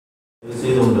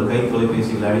செய்து உங்கள் கை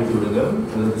தொலைபேசியில் அழைத்து விடுங்கள்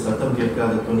அல்லது சத்தம்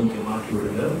கேட்காத துணிக்கு மாற்றி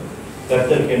விடுங்கள்.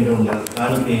 கர்த்தருக்கென்று உங்கள்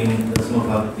காணிக்கையும் தசம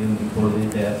பாகத்தையும் இப்பொழுதே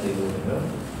தயார் செய்து விடுங்கள்.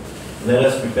 Let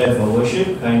us prepare for worship.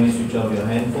 Kindly switch off your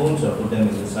handphones or put them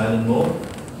in the silent mode.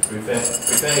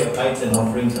 Prepare your tithes and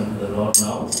offerings unto the Lord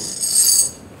now.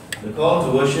 The call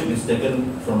to worship is taken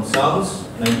from Psalms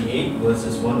 98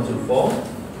 verses 1 to 4.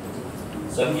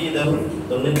 சங்கீதம்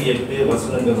 98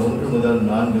 வசனங்கள் 1 முதல்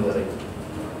 4 வரை.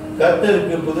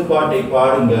 கர்த்தருக்கு புதுப்பாட்டை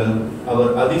பாடுங்கள்,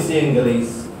 அவர் அதிசயங்களை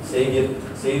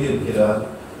செய்திருக்கிறார்.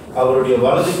 அவருடைய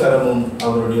வலது கரமும்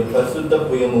அவருடைய பரிசுத்த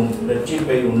புயமும்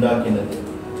இரட்சிப்பை உண்டாக்கினது.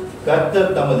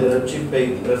 கர்த்தர் தமது இரட்சிப்பை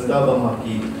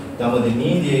பிரஸ்தாபமாக்கி தமது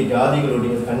நீதியை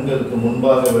ஜாதிகளுடைய கண்களுக்கு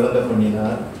முன்பாக விளங்க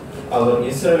பண்ணினார். அவர்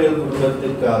இஸ்ரவேல்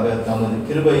குடும்பத்திற்காக தமது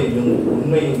கிருபையையும்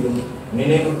உண்மையையும்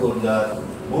நினைவு கூர்ந்தார்.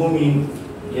 பூமியின்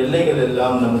எல்லைகள்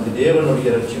எல்லாம் நமது தேவனுடைய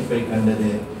இரட்சிப்பை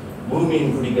கண்டது.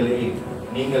 பூமியின் குடிகளே,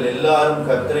 நீங்கள் எல்லாரும்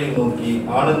கர்த்தரை நோக்கி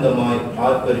ஆனந்தமாய்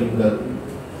ஆர்ப்பரியுங்கள்,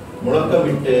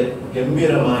 முழக்கமிட்டு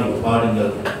கம்பீரமாய்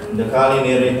பாடுங்கள். இந்த காலை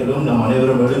நேரத்திலும் நம்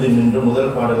அனைவரும் எழுதி நின்று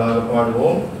முதல் பாடலாக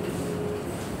பாடுவோம்.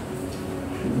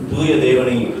 தூய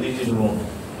தேவனை துதித்திடுவோம்.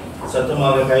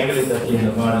 சத்தமாக கைகளை தட்டி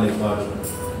இந்த பாடலை பாடுவோம்.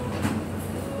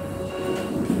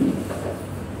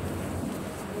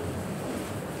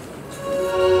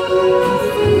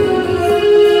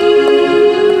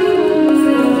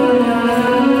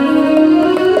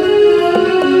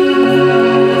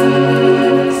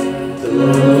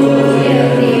 Oh,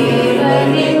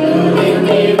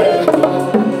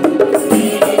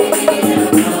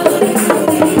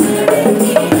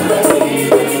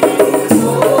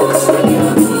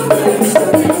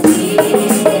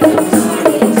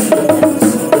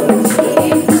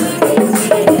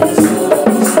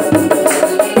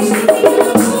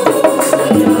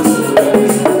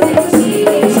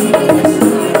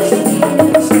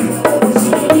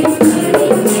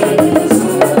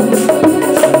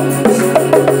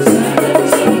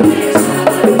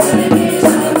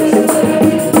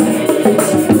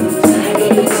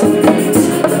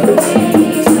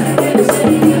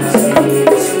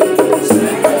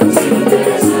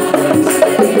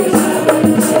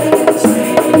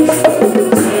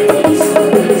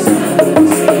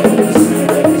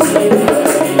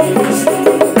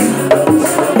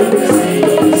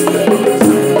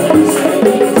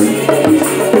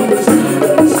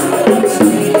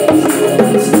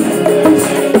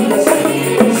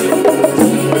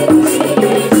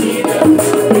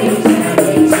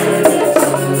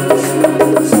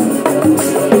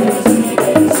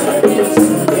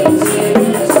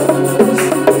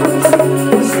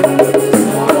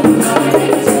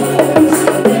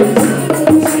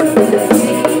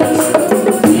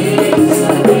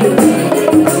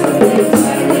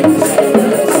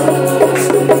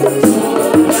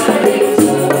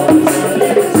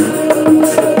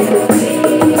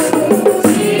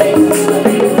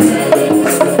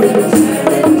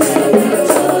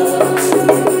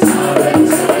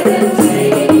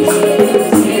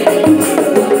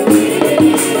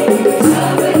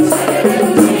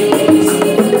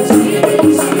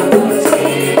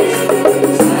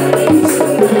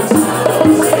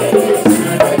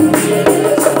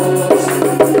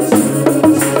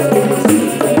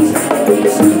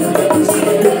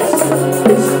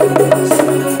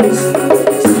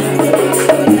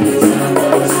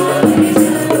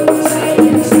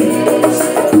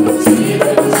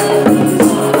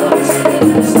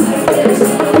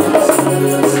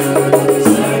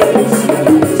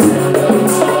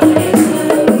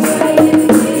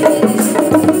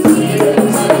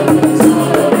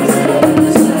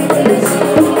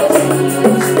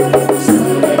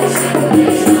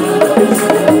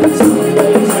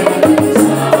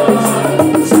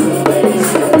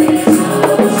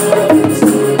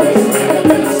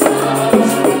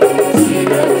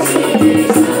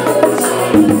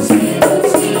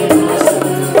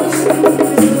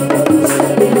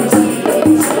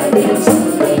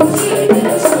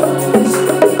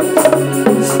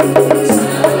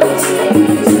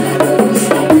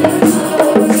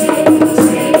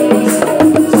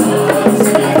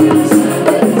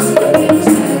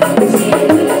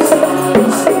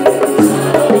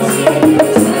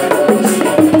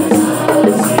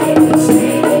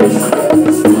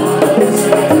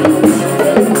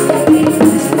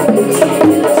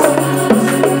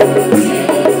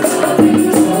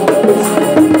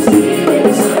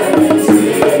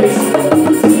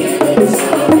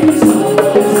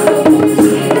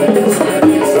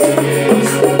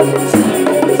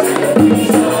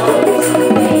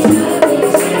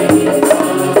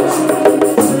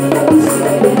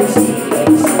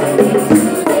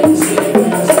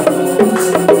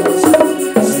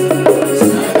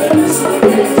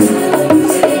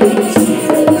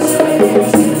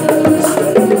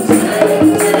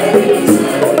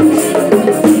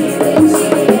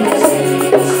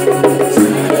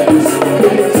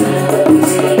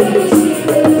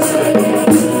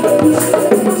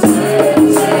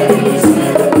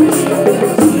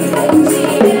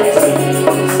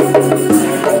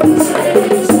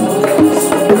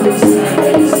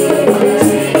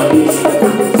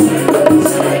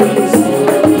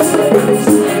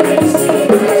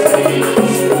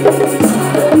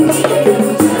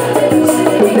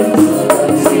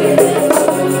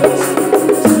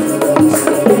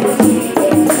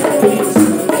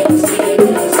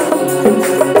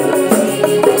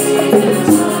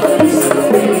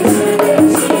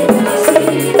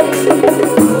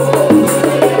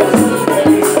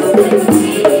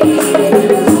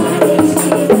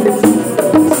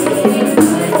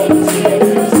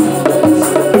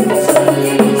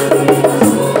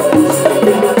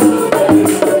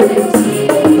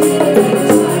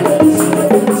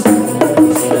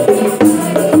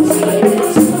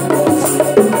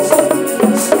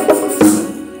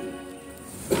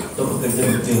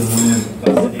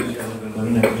 அவர்கள்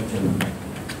வழிநடத்தி செல்லும்.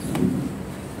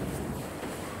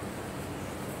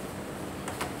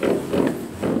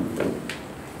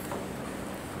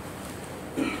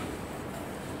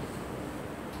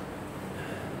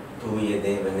 தூய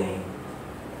தேவனே,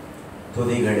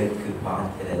 துதிகளுக்கு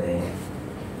பாத்திரரே,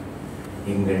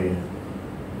 எங்கள்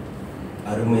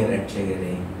அருமை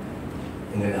இரட்சகரே,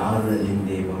 எங்கள் ஆறுதலின்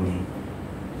தெய்வமே,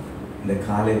 இந்த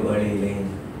காலை வேளையிலே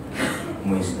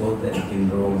உம்மை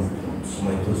ஸ்தோத்தரிக்கின்றோம்,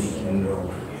 உம்மை துதிக்கின்றோம்.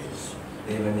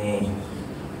 தேவனே,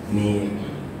 நீர்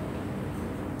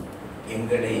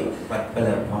எங்களை பற்பல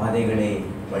பாதைகளை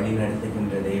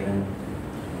வழிநடத்துகின்ற தேவன்,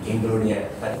 எங்களுடைய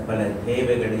பற்பல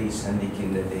தேவைகளை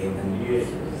சந்திக்கின்ற தேவன்.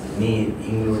 நீர்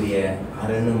எங்களுடைய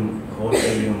அரணும்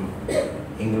கோட்டையும்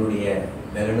எங்களுடைய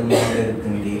பலனுமாக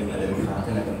இருக்கின்றீர். அதற்காக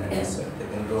நாங்கள் நன்றி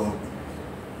செலுத்துகின்றோம்.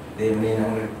 தேவனே,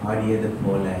 நாங்கள் பாடியது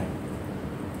போல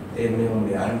தேவனே,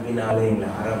 உங்களுடைய அன்பினாலே எங்களை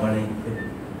அரவணைத்து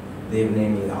தேவனே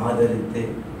நீர் ஆதரித்து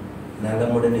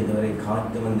நலமுடன் இதுவரை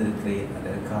காத்து வந்திருக்கிறீர்.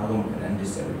 அதற்காக உங்களுக்கு நன்றி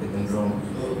செலுத்துகின்றோம்.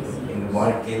 எங்கள்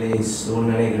வாழ்க்கையிலே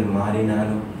சூழ்நிலைகள்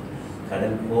மாறினாலும்,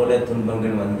 கடல் போல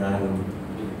துன்பங்கள் வந்தாலும்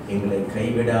எங்களை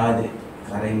கைவிடாது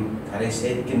கரை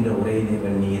சேர்க்கின்ற ஒரே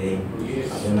தேவன் நீரே.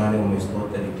 அதனால உண்மை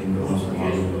ஸ்தோத்தரிக்கின்றோம்.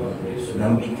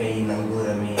 நம்பிக்கை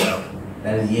நங்கூரமே,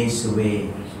 நல் இயேசுவே,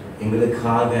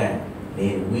 எங்களுக்காக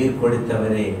நீர் உயிர்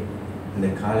கொடுத்தவரே, இந்த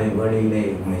காலை வேளையிலே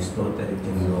உண்மை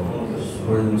ஸ்தோத்தரிக்கின்றோம்.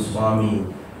 இப்பொழுதும் சுவாமி,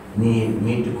 நீர்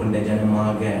மீட்டு கொண்ட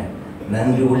ஜனமாக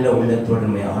நன்றி உள்ள உள்ளத்தோடு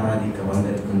ஆராதிக்க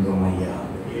வந்திருக்கின்றோம் ஐயா.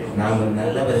 நாங்கள்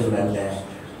நல்லவர்கள் அல்ல,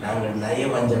 நாங்கள்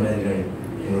நயவஞ்சவர்கள்.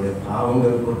 எங்களுடைய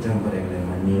பாவங்கள் குற்றம் குறைகளை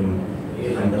மன்னியும்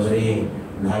ஆண்டவரே.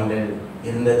 நாங்கள்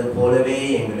இருந்தது போலவே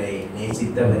எங்களை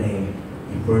நேசித்தவரே,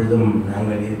 இப்பொழுதும்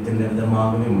நாங்கள் இருக்கின்ற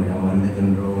விதமாகவே உம்மிடம்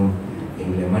வந்துகின்றோம்.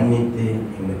 எங்களை மன்னித்து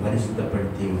எங்களை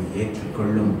பரிசுத்தப்படுத்தி எங்களை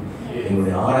ஏற்றுக்கொள்ளும்.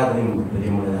 எங்களுடைய ஆராதனை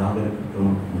பெரியமுள்ளதாக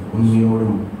இருக்கட்டும்.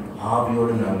 உண்மையோடும்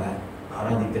ஆவியோடும் நாங்கள்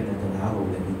ஆராதிக்கத்தக்கதாக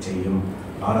உதவி செய்யும்.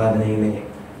 ஆராதனையிலே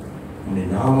உங்களுடைய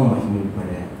நாமம்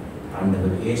மகிமைப்பட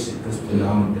ஆண்டவர் இயேசு கிறிஸ்து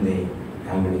நாமத்திலே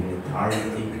நாங்கள் எங்களை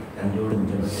தாழ்த்தி நன்றியோடும்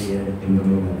ஜெபத்தை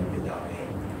எடுக்கின்றோம். நல்ல பிதாவே,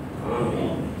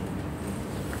 ஆமென்.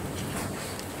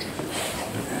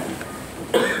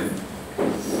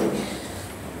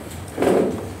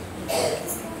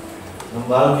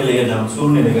 நம் வாழ்க்கையிலேயே நாம்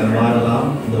சூழ்நிலைகள் மாறலாம்,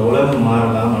 இந்த உலகம்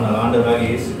மாறலாம், ஆனால் ஆண்டவராக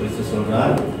இயேசு கிறிஸ்து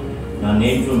சொல்றார், நான்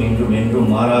நேற்றும் இன்றும்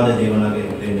என்றும் மாறாத தேவனாக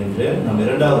இருக்கிறேன் என்று. நம்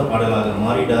இரண்டாவது பாடலாக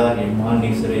மாறிடார் என்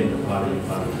மாண்டீசரே என்ற பாடலை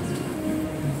பாடலாம்.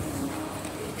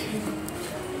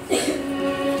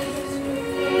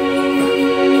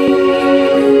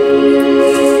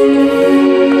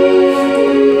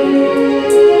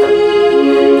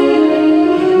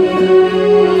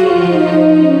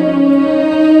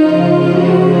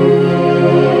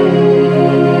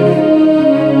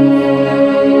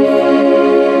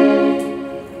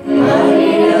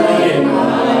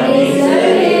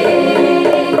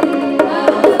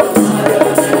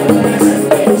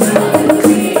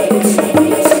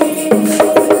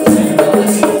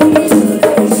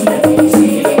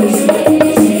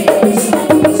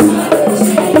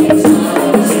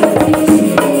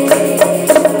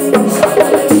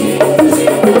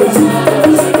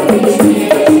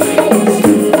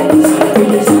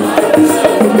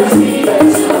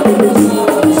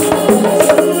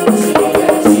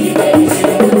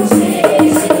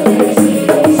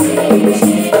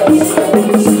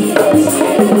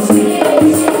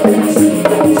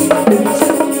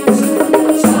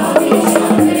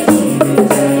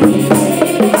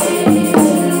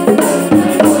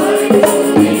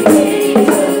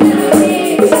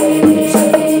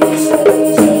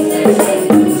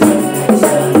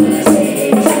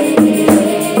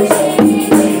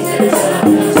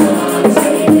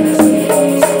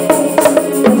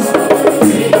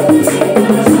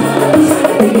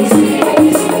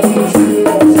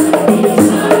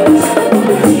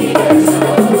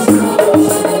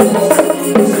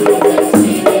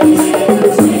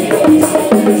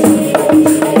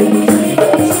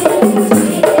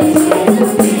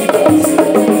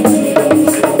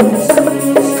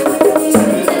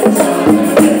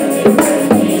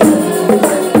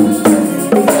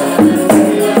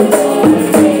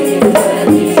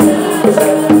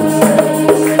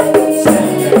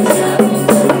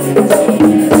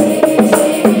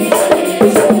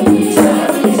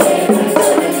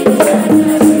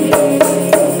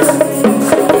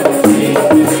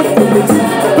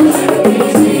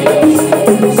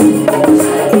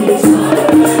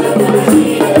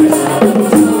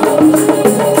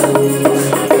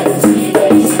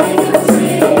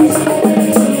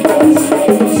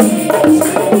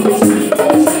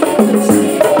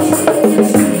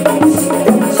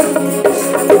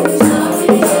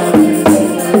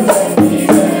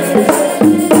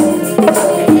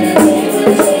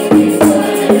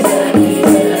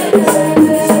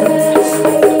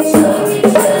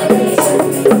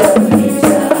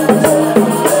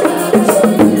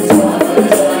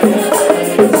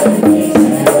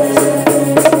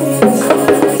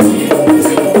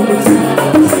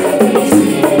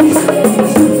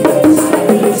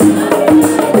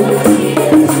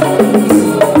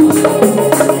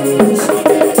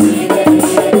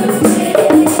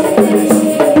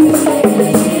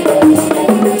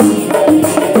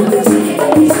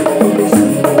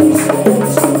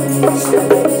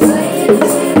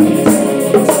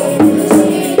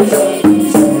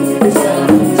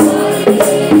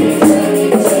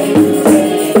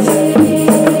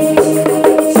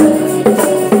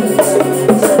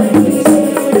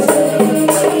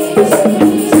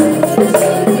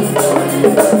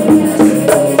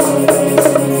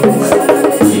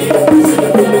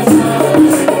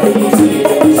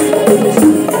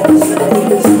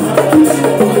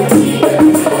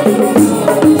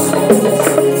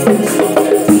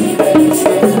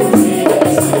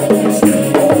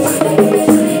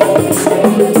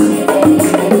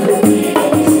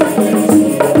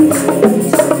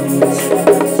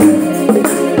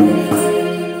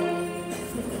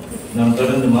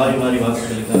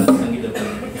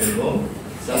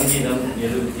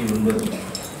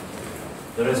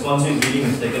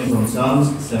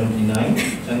 79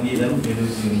 சங்கீதம்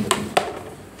 79.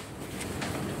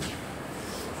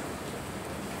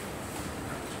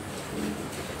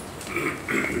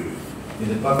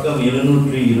 இது பக்கம்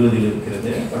 720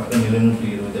 இருக்கிறது. பக்கம்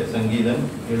 720 சங்கீதம்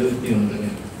 71.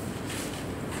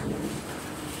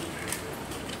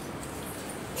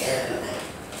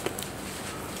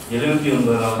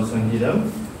 சங்கீதம்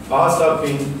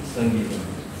ஆசாப்பின் சங்கீதம்.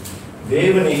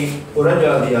 தேவனே,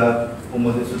 புறஜாதியார்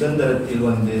உமது சுதந்திரத்தில்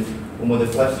வந்து உமது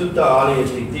பரிசுத்த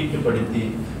ஆலயத்தை தீட்டுப்படுத்தி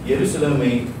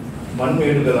எருசலேமை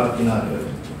மண்மேடுகளாக்கினார்கள்.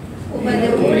 உமது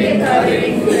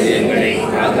ஊழியக்காரரின் ஊழியங்களை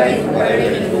ஆகாயப்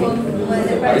பறவைகளுக்கும்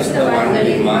உமது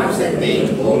பரிசுத்தவான்களின் மாம்சத்தை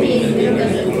பூமியின்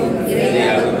மிருகங்களுக்கும்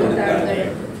இரையாக கொடுத்தார்கள்.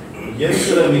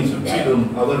 எருசலேமை சுற்றிலும்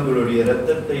அவர்களுடைய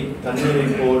இரத்தத்தை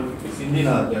தண்ணீரைப் போல்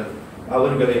சிந்தினார்கள்.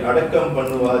 அவர்களை அடக்கம்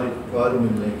பண்ணுவாரும்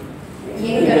இல்லை.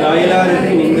 எங்கள்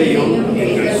அயலாருக்கு நிந்தையும்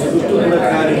எங்கள்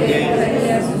சுற்றுப்புறத்தாருக்கு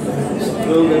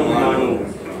துரோகமானோம்.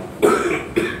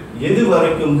 எது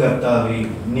வரைக்கும் கர்த்தாவே,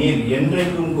 நீர்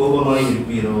என்றைக்கும் கோபமாய்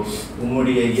இருப்பீரோ?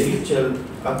 உம்முடைய எரிச்சல்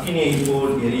அக்கினியை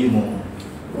போல் எரியுமோ?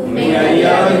 உம்மை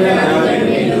அறியாத நாங்கள்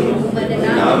மேலும் உமது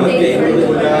நாமத்தை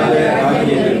தொழுதுகொள்ளாத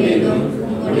ராஜ்யங்கள் மேலும்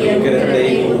உம்முடைய உக்கிரத்தை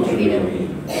ஊற்றிவிடுமே.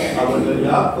 அவர்கள்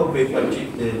யாக்கோபை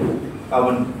பட்சித்து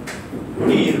அவன்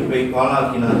குடியிருப்பை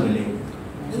பாழாக்கினார்களே.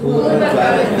 பூர்வ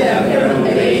காலத்து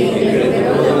அக்கிரமங்களை எங்களுக்கு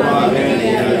விரோதமாக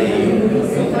நினையாதேயும்.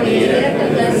 உம்முடைய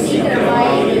இரக்கங்கள்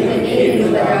சீக்கிரமாய் எங்களுக்கு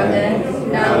நேரிடுவதாக.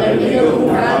 நாங்கள் மிகவும்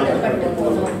தாழ்த்தப்பட்டு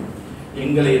போனோம்.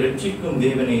 எங்களை ரட்சிக்கும்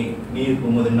தேவனே, நீர்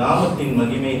உமது நாமத்தின்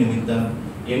மகிமை நிமித்தம்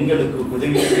எங்களுக்கு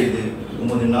உதவி செய்து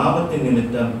உமது நாமத்தின்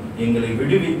நிமித்தம் எங்களை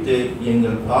விடுவித்து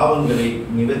எங்கள் பாவங்களை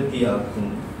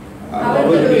நிவர்த்தியாக்கும்.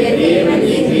 அவர்களுடைய தேவன்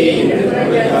எங்கே என்று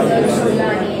புறஜாதிகள்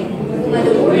சொல்லானே. உமது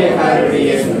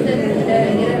ஊழியக்காரருடைய சுத்தத்திருந்த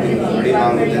இரத்தத்தை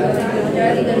வாக்களிப்பவர்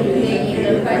ஜாதிகளுக்குள்ளே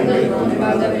எங்கள் கண்களுக்கு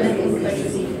முன்பாக விளங்கும்படி.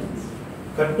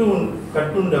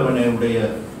 கட்டுண்டவனுடைய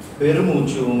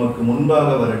பெருமூச்சு உமக்கு முன்பாக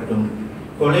வரட்டும்.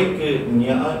 கொலைக்கு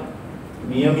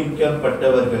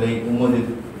நியமிக்கப்பட்டவர்களை உமது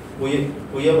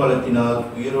புயபலத்தினால்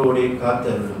உயிரோடே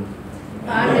காத்தருளும்.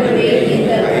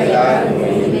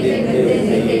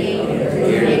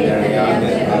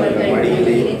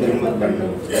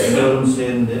 எல்லோரும்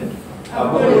சேர்ந்து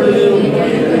அப்பொழுது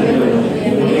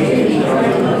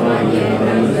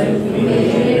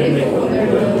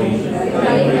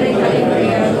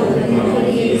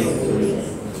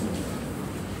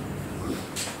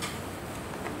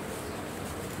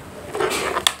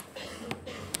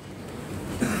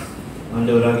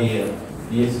ஆண்டவராகிய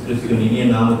இயேசு கிறிஸ்துவின் இனிய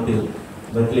நாமத்தில்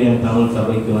பெத்லெஹேம் தமிழ்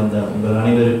சபைக்கு வந்த உங்கள்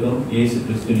அனைவருக்கும் இயேசு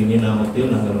கிறிஸ்துவின் இனிய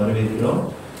நாமத்தில் நாங்கள் வரவேற்கிறோம்.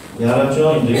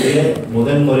 யாராச்சும் இன்றைக்கு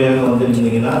முதன்முறையாக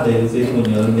வந்திருந்தீங்கன்னா தயவு செய்து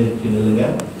கொஞ்சம் அறிந்திருக்கு நில்லுங்க.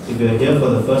 If you are here for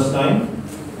the first time,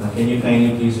 can you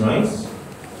kindly please rise?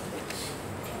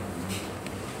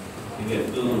 If you have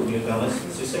two newcomers,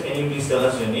 sister, can you please tell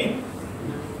us your name?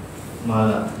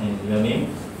 Mala, and your name?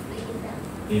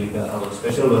 Devika. Our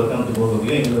special welcome to both of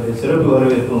you. எங்களுடைய சிறப்பு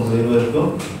வரவேற்பு உங்கள்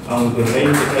இருவருக்கும். அவங்களுக்கு ஒரு கை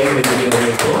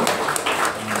வரவேற்போம்.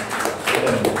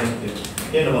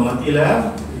 நம்ம மத்தியில்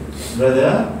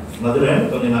பிரதர் மதுரன்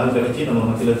கொஞ்ச நாள் கழிச்சு நம்ம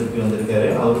மத்தியில் திருப்பி வந்திருக்காரு.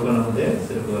 அவருக்கும் நம்ம வந்து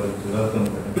சிறப்பு வரவேற்பு வெல்கம்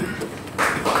பண்ணுறோம்.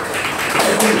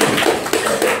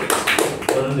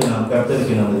 தொடர்ந்து நாம்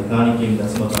கர்த்தருக்கு நமது காணிக்கையும்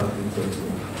தசம பாகத்தையும் சொல்லுவோம்.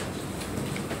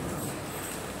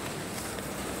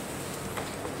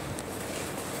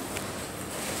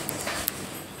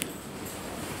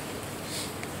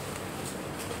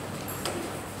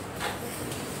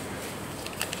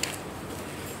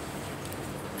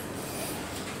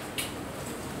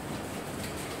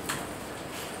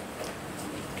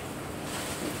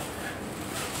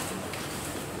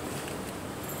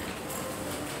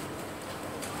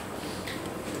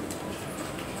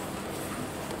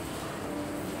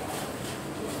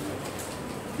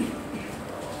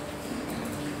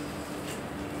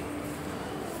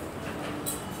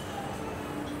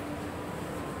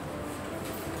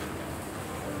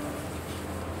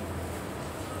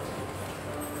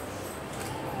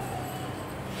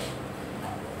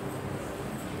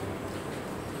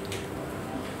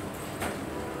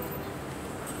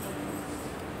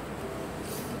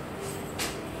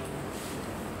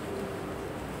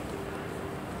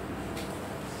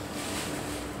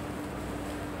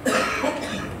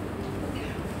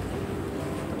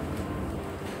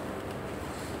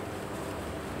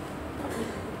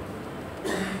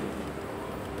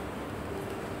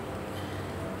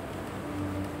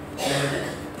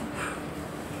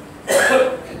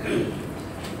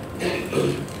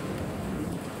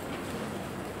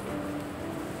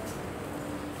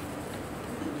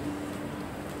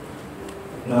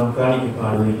 நாம் காணிக்கை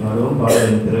பாடலை பாடுவோம்.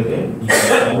 பாடலின் பிறகு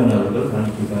அவர்கள்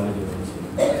காணிக்கைக்காக ஜெபம்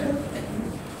செய்வோம்.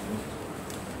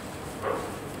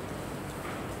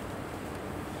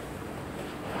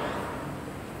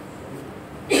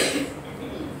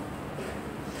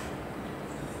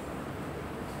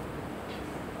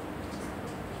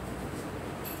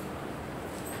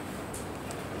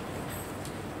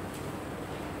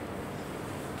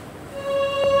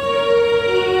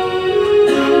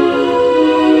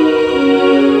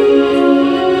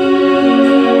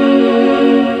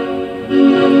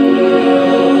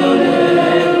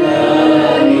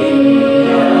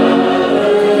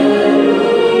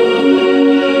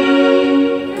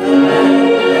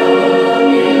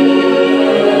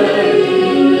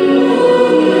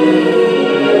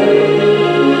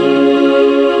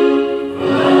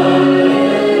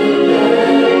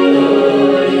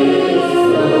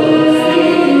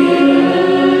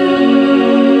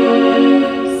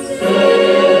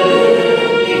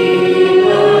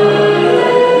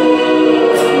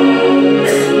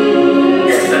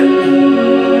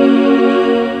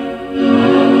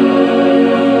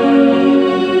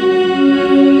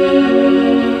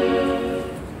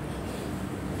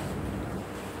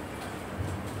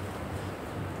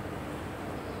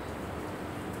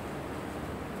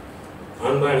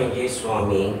 காணிக்கை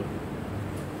சுவாமி,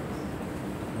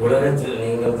 உலகத்தில்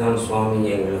நீங்கள் தான் சுவாமி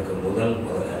எங்களுக்கு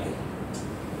முதலாளி.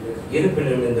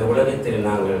 இருப்பினும் இந்த உலகத்தில்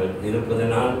நாங்கள்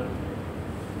இருப்பதனால்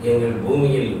எங்கள்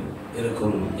பூமியில்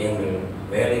இருக்கும் எங்கள்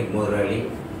வேலை முதலாளி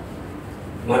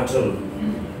மற்றும்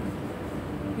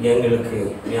எங்களுக்கு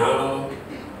ஞானம்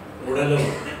உடலும்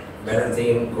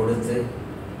பலத்தையும் கொடுத்து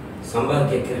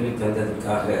சம்பாதிக்க கிருவி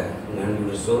தந்ததற்காக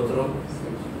நன்றி சோத்திரம்.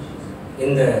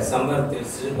 இந்த சம்பளத்தில்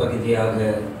சிறு பகுதியாக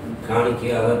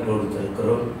காணிக்கையாக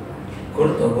கொடுத்திருக்கிறோம்.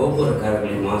 கொடுத்த ஒவ்வொரு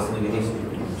காரர்களையும் ஆசீர்வதித்து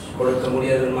கொடுக்க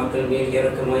முடியாத மக்கள் மேல்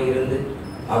இறக்கமாக இருந்து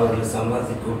அவர்கள்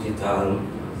சம்பாதித்து கூட்டி தாரும்.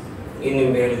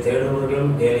 இன்னும் வேலை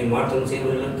தேடுபவர்களும் வேலை மாற்றம்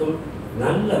செய்வர்களுக்கும்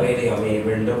நல்ல வேலை அமைய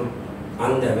வேண்டும்.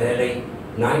 அந்த வேலை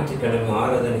ஞாயிற்றுக்கிழமை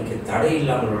ஆராதனைக்கு தடை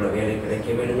இல்லாமல் உள்ள வேலை கிடைக்க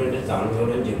வேண்டும் என்று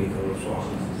தாழ்மையுடன் ஜெபிக்கிறோம்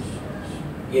சுவாமி.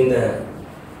 இந்த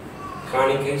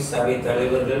காணிக்கை சபை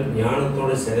தலைவர்கள்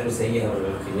ஞானத்தோடு செலவு செய்ய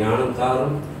அவர்களுக்கு ஞானம்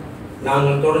தாரும்.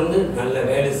 நாங்கள் தொடர்ந்து நல்ல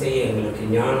வேலை செய்ய எங்களுக்கு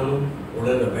ஞானமும்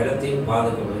உடல் பலத்தையும்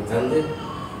பாதுகாப்பு தந்து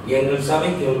எங்கள்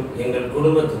சபைக்கும் எங்கள்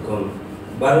குடும்பத்துக்கும்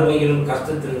வறுமையிலும்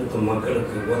கஷ்டத்தில் இருக்கும்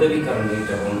மக்களுக்கு உதவிக்கரம்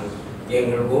நீட்டவும்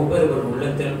எங்கள் ஒவ்வொருவர்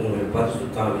உள்ளத்தில் உங்கள்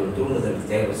பரிசுத்தாவின் தூண்டுதல்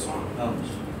தேவை சுவாமி.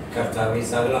 கர்த்தாவை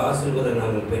சகல ஆசீர்வாதம்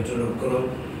நாங்கள் பெற்றிருக்கிறோம்.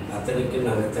 அத்தனைக்கு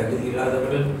நாங்கள் தகுதி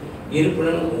இல்லாதவர்கள்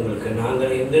இருப்பினும் உங்களுக்கு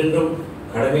நாங்கள் என்றென்றும்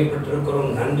கடமைப்பட்டிருக்கிறோம்.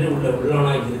 நன்றி உள்ள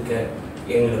உள்ளவனாய் இருக்க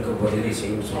எங்களுக்கு உதவி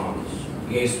செய்யும் சுவாமி.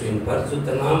 இயேசுவின்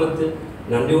பரிசுத்த நாமத்தில்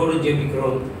நன்றியோடு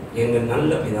ஜெபிக்கிறோம் எங்கள்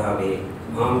நல்ல பிதாவே.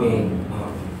 ஆமென்.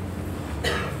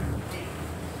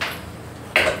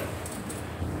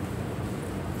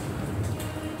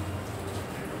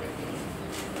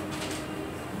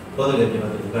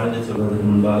 கடந்து சொல்வதற்கு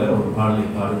முன்பாக ஒரு பாடலை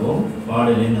பாடுவோம்.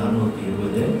 பாடலின்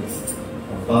 620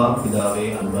 அப்பா பிதாவே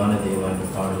அன்பான தேவா என்ற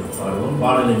பாடலை பாடுவோம்.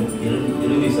 பாடலின்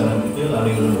இறுதி சரணத்துக்கு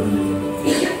அனைவரும் வந்து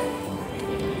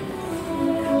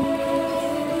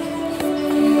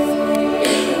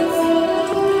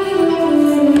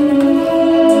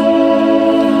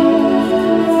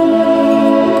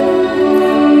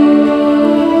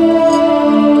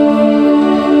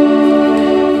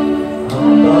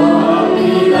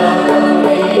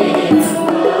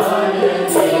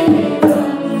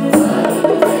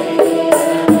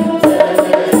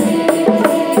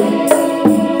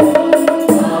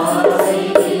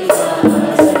Amen.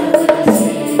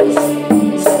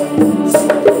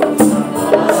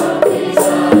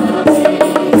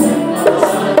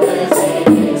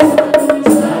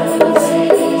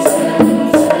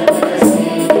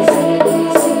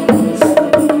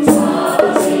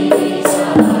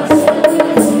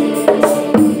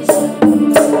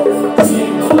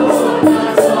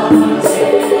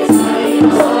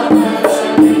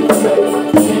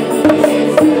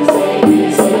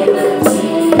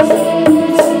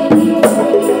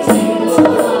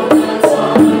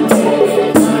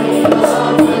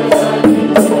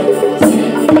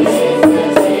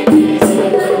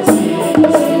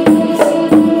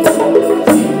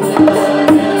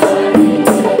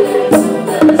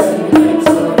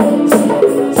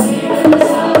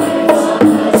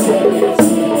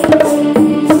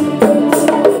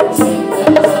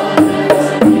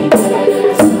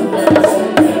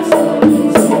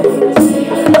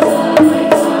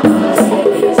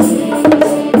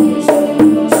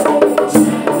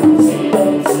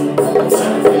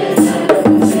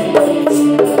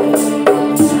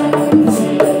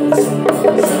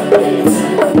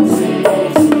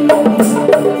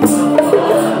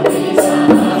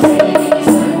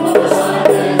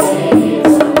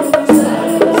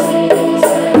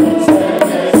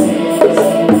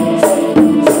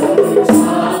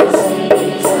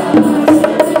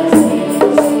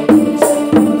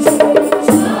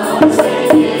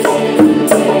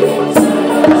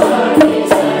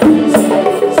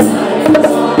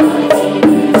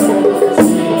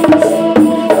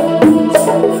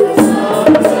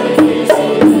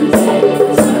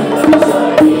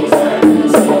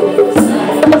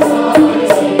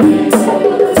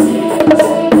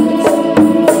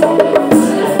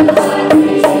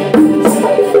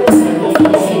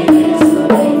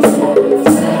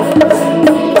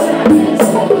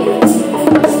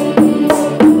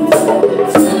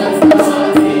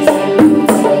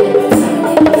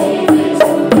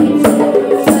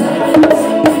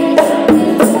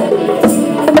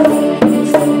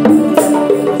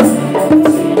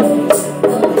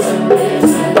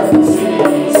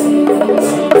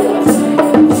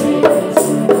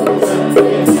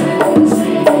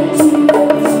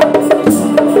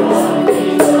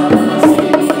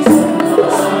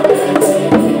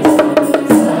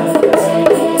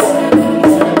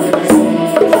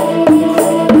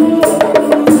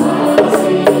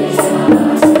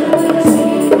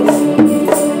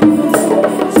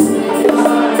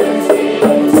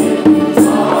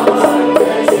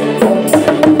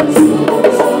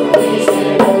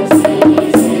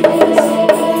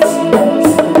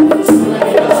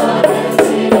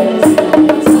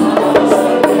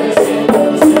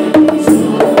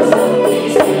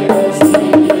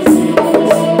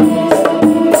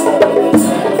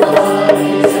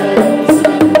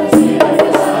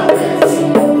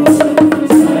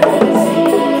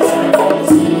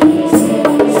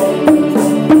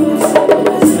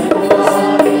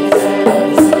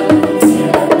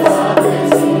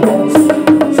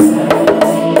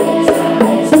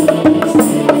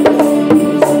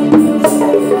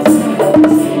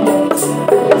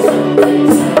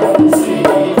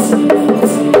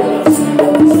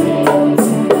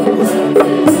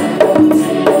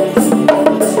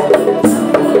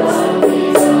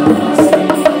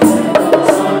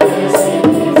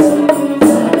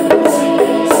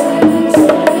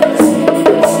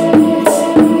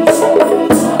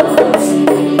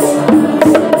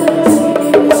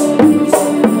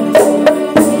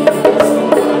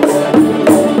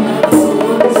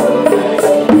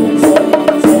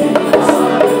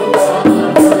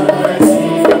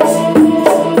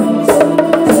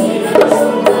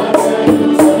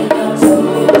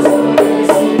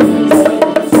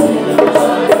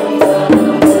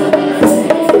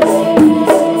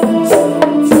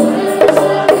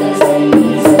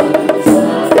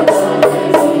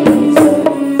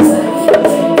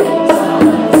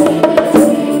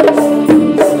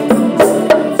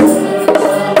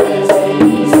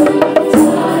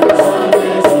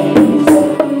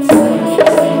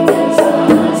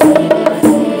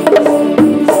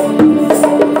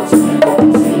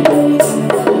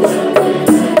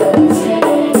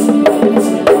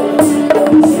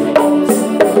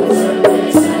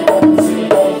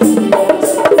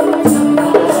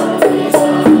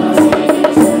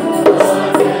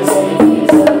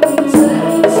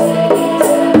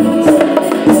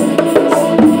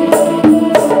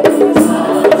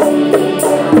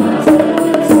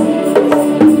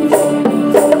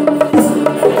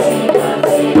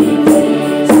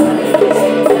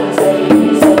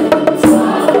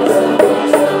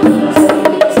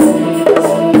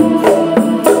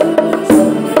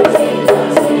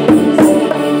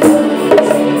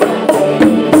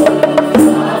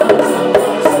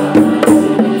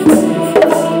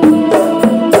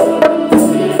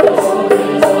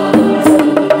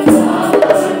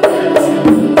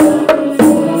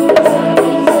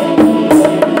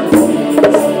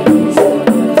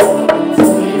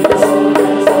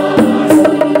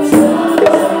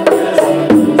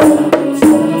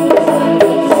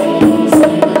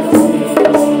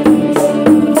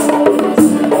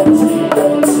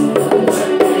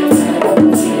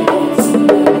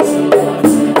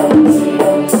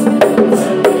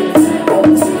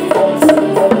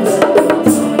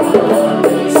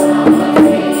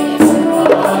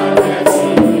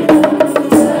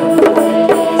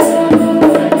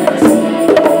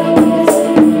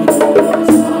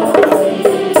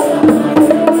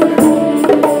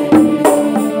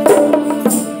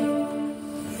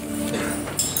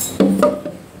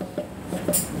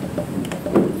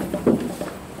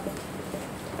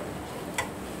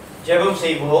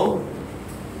 செய்வோம்.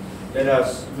 Let us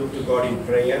look to God in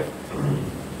prayer.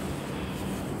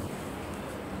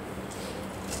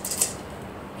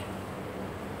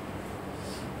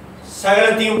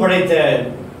 சகலத்தையும் படைத்த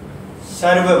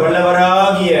சர்வ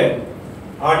வல்லவராகிய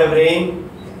ஆண்டவரே,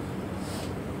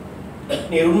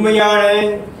 நீர் உண்மையான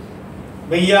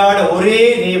மெய்யான ஒரே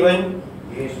தேவன்.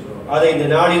 அதை இந்த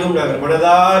நாளிலும் நாங்கள்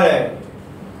மனதார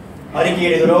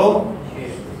அறிக்கையிடுகிறோம்.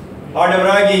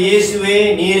 ஆண்டவராகிய இயேசுவே,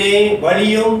 நீரே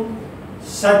வழியும்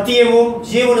சத்தியமும்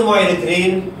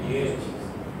ஜீவனுமாயிருக்கிறீர்.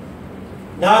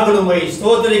 நாங்கள் உம்மை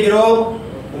ஸ்தோத்திரிக்கிறோம்,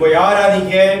 உம்மை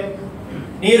ஆராதிக்க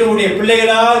நீர் உம்முடைய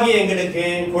பிள்ளைகளாகி எங்களுக்கு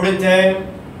கொடுத்த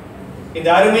இந்த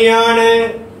அருமையான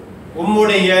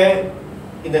உம்முடைய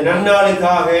இந்த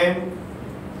நன்னாளுக்காக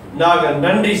நாங்கள்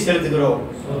நன்றி செலுத்துகிறோம்.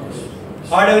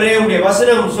 ஆண்டவரே, உம்முடைய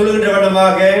வசனம் சொல்லுகின்ற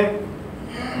வண்ணமாக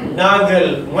நாங்கள்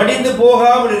மடிந்து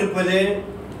போகாமல் இருப்பது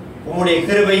உம்முடைய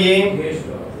கிருபையே.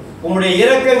 உம்முடைய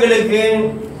இரக்கங்களுக்கு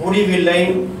முடிவில்லை,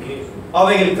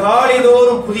 அவைகள்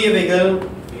காலைதோறும் புதியவைகள்.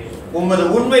 உமது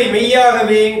உண்மை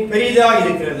மெய்யாகவே பெரிதாக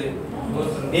இருக்கிறது.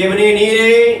 தேவனே,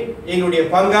 நீரே எங்களுடைய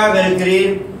பங்காக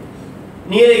இருக்கிறீர்.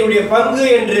 நீர் எங்களுடைய பங்கு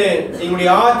என்று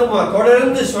எங்களுடைய ஆத்மா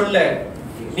தொடர்ந்து சொல்ல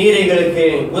நீர் எங்களுக்கு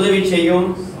உதவி செய்யும்.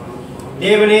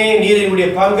 தேவனே, நீர் எங்களுடைய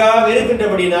பங்காக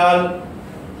இருக்கின்றபடினால்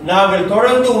நாங்கள்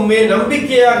தொடர்ந்து உண்மை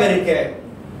நம்பிக்கையாக இருக்க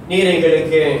நீர்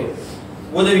எங்களுக்கு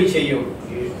உதவி செய்யும்.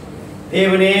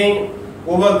 தேவனே,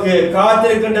 உமக்கு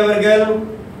காத்திருக்கின்றவர்கள்,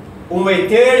 உம்மை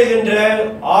தேடுகின்ற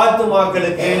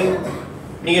ஆத்துமாக்களுக்கு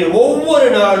நீர் ஒவ்வொரு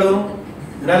நாளும்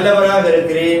நல்லவராக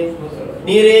இருக்கிறேன்.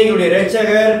 நீரே எங்களுடைய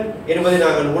இரட்சகர் என்பதை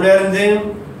நாங்கள் உணர்ந்து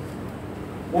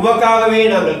உமக்காகவே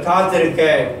நாங்கள் காத்திருக்க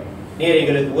நீர்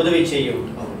எங்களுக்கு உதவி செய்யும்.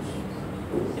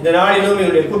 இந்த நாளிலும்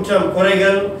எங்களுடைய குற்றம்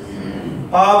குறைகள்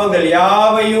பாவங்கள்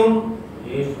யாவையும்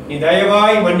நீ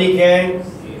தயவாய் மன்னிக்க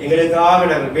எங்களுக்காக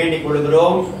நாங்கள் வேண்டிக்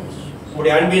கொள்கிறோம்.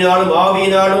 உங்களுடைய அன்பினாலும்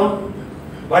ஆவியினாலும்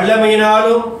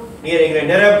வல்லமையினாலும் நீர் எங்களை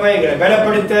நிரப்ப, எங்களை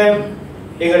பலப்படுத்த,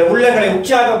 எங்களை உள்ளங்களை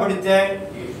உற்சாகப்படுத்த,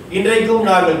 இன்றைக்கும்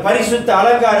நாங்கள் பரிசுத்த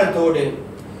அலங்காரத்தோடு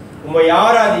உம்மை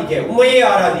ஆராதிக்க, உம்மையே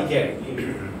ஆராதிக்க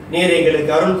நீர்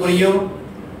எங்களுக்கு அருள் புரியும்.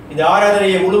 இந்த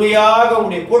ஆராதனையை முழுமையாக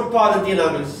உங்களுடைய பொற்பாதத்தில்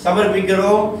நாங்கள்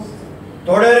சமர்ப்பிக்கிறோம்.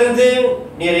 தொடர்ந்து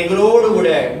நீர் எங்களோடு கூட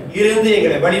இருந்து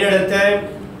எங்களை வழிநடத்த,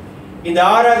 இந்த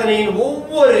ஆராதனையின்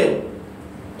ஒவ்வொரு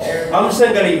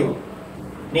அம்சங்களையும்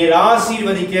நீர்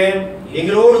ஆசீர்வதிக்க,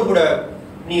 எங்களோடு கூட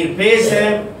நீர் பேச,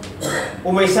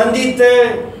 உம்மை சந்தித்த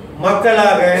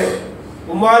மக்களாக,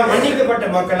 உம்மால் மன்னிக்கப்பட்ட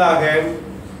மக்களாக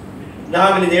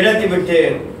நாங்கள் இந்த இடத்தை விட்டு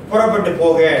புறப்பட்டு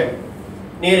போக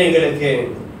நீர் எங்களுக்கு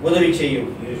உதவி செய்யும்.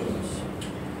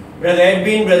 பிரதர்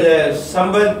எட்வின், பிரதர்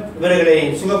சம்பத் இவர்களை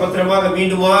சுகபத்திரமாக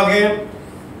மீண்டுமாக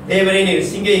தேவனை நீர்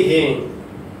சிங்கைக்கு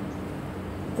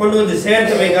கொண்டு வந்து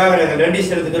சேர்த்தமைக்காக நாங்கள் நன்றி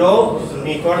செலுத்துகிறோம்.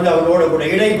 நீ தொடர்ந்து அவர்களோடு கூட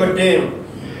இடைப்பட்டு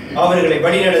அவர்களை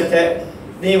வழிநடத்த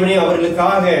தேவனே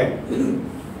அவர்களுக்காக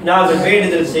நாங்கள்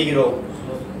வேண்டுதல் செய்கிறோம்.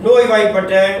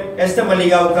 நோய்வாய்ப்பட்ட எஸ்தர்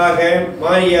மல்லிகாவுக்காக,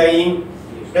 மாரியாயி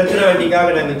ரத்னாண்டிக்காக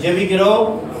நாங்கள் ஜெபிக்கிறோம்.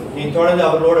 நீ தொடர்ந்து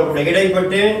அவர்களோடு கூட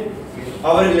இடைப்பட்டு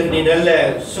அவர்களுக்கு நீ நல்ல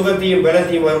சுகத்தையும்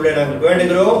பலத்தையும் அவர்களை நாங்கள்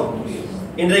வேண்டுகிறோம்.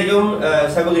 இன்றைக்கும்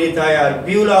சகோதரி தாயார்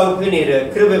பியூலாவுக்கு நீர்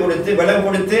கிருபை கொடுத்து பலம்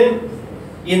கொடுத்து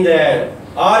இந்த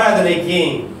ஆராதனைக்கு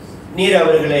நீர்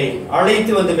அவர்களை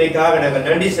அழைத்து வந்தமைக்காக நாங்கள்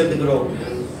நன்றி செலுத்துகிறோம்.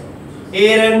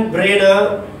 ஏரன் பிரேனா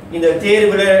இந்த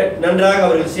தேர்வுல நன்றாக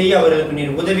அவர்கள் செய்ய அவர்களுக்கு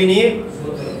நீர் உதவினீர்.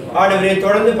 ஆண்டவரே,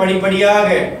 தொடர்ந்து படிப்படியாக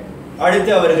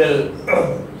அடுத்து அவர்கள்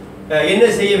என்ன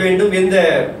செய்ய வேண்டும், எந்த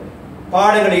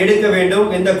பாடங்களை எடுக்க வேண்டும்,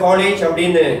 எந்த காலேஜ்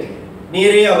அப்படின்னு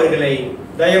நீரே அவர்களை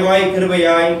தயவாய்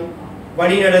கிருபையாய்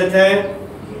வழிநடத்த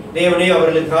தேவனே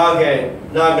அவர்களுக்காக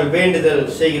நாங்கள் வேண்டுதல்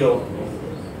செய்கிறோம்.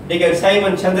 டிகன்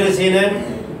சைமன் சந்திரசேனன்,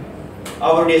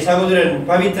 அவருடைய சகோதரன்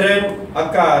பவித்ரன்,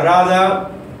 அக்கா ராதா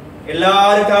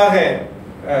எல்லாருக்காக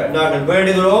நாங்கள்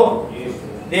வேண்டுகிறோம்.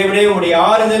 தேவனே, உடைய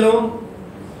ஆறுதலும்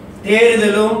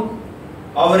தேறுதலும்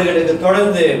அவர்களுக்கு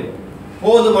தொடர்ந்து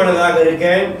போதுமானதாக இருக்க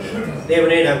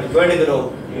தேவனே நாங்கள் வேண்டுகிறோம்.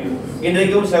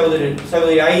 இன்றைக்கும்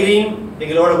சகோதரி ஐரீன்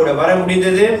எங்களோட கூட வர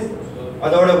முடிந்தது.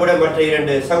 அதோட கூட மற்ற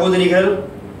 2 சகோதரிகள்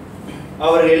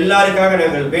அவர்கள் எல்லாருக்காக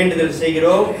நாங்கள் வேண்டுதல்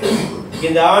செய்கிறோம்.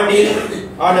 இந்த ஆண்டில்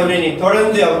ஆண்டவரே நீ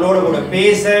தொடர்ந்து அவர்களோட கூட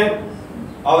பேச,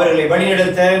 அவர்களை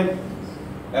வழிநடத்த,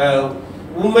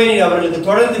 உண்மை அவர்களுக்கு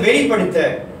தொடர்ந்து வெளிப்படுத்த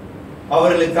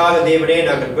அவர்களுக்காக தேவனே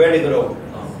நாங்கள் வேண்டுகிறோம்.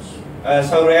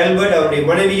 சகோதரர் ஆல்பர்ட் அவருடைய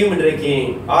மனைவியும் இன்றைக்கு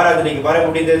ஆராதனைக்கு வர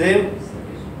முடிந்தது.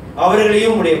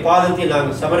 அவர்களையும் உடைய பாதத்தில்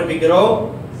நாங்கள் சமர்ப்பிக்கிறோம்.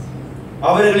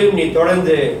 அவர்களையும் நீ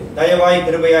தொடர்ந்து தயவாய்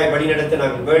கிருபையாய் வழிநடத்த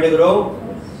நாங்கள் வேண்டுகிறோம்.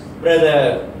 பிரதர்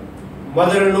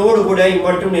மதுரனோடு கூட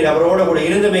மட்டும் நீர் அவரோடு கூட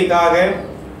இருந்தமைக்காக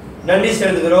நன்றி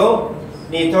செலுத்துகிறோம்.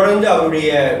 நீ தொடர்ந்து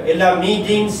அவருடைய எல்லா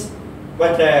மீட்டிங்ஸ்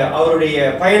மற்ற அவருடைய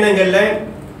பயணங்கள்ல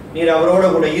நீர் அவரோட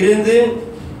கூட இருந்து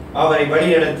அவரை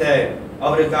வழிநடத்த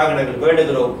அவருக்காக நாங்கள்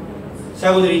வேண்டுகிறோம்.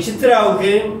 சகோதரி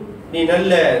சித்ராவுக்கு நீ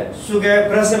நல்ல சுக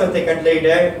பிரசவத்தை கட்டளையிட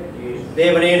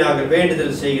தேவனே நாங்கள்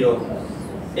வேண்டுதல் செய்கிறோம்.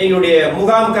 எங்களுடைய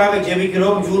முகாமுக்காக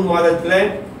ஜெபிக்கிறோம். ஜூன் மாதத்துல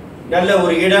நல்ல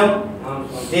ஒரு இடம்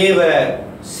தேவ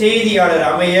செய்தியாளர்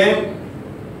அமைய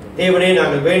தேவனே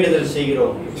நாங்கள் வேண்டுதல்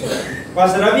செய்கிறோம்.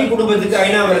 பாஸ்டர் ரவி குடும்பத்துக்கு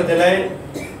ஐநாவரத்துல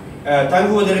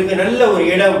தங்குவதற்கு நல்ல ஒரு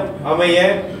இடம் அமைய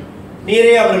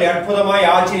நீரே அவர்களை அற்புதமாய்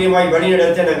ஆச்சரியமாய்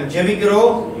வழிநடத்த நாங்கள்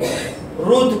ஜெபிக்கிறோம்.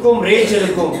 ரூத்துக்கும்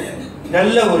ரேச்சலுக்கும்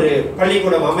நல்ல ஒரு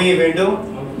பள்ளிக்கூடம் அமைய வேண்டும்.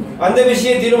 அந்த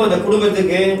விஷயத்திலும் அந்த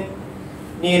குடும்பத்துக்கு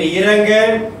நீர் இறங்க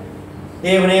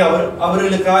தேவனே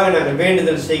அவர்களுக்காக நாங்கள்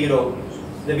வேண்டுதல் செய்கிறோம்.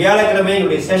 இந்த வியாழக்கிழமை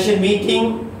எங்களுடைய செஷன் மீட்டிங்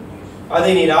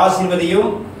அதை நீர் ஆசீர்வதியும்.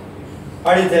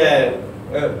 அடுத்த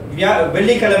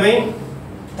வெள்ளிக்கிழமை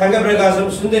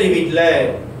தங்கப்பிரகாசம் சுந்தரி வீட்டில்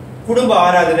குடும்ப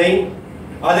ஆராதனை,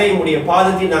 அதை உங்களுடைய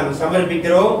பாதத்தில் நாங்கள்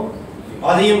சமர்ப்பிக்கிறோம்.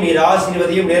 அதையும் நீர்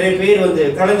ஆசீர்வதியும். நிறைய பேர் வந்து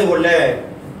கலந்து கொள்ள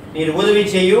நீர் உதவி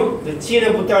செய்யும். இந்த சீன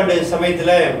புத்தாண்டு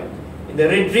சமயத்தில் இந்த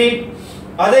ரிட்ரீட்,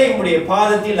 அதை உங்களுடைய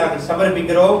பாதத்தில் நாங்கள்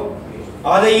சமர்ப்பிக்கிறோம்.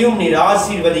 அதையும் நீர்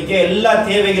ஆசீர்வதிக்க, எல்லா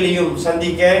தேவைகளையும்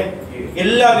சந்திக்க,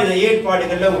 எல்லா வித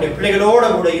ஏற்பாடுகளில் உங்களுடைய பிள்ளைகளோட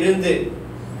கூட இருந்து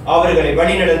அவர்களை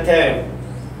வழிநடத்த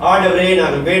ஆண்டவரே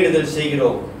நாங்கள் வேண்டுதல்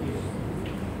செய்கிறோம்.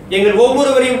 எங்கள்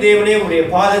ஒவ்வொருவரையும் தேவனே உங்களுடைய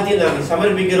பாதத்தில் நாங்கள்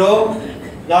சமர்ப்பிக்கிறோம்.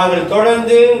 நாங்கள்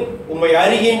தொடர்ந்து உம்மை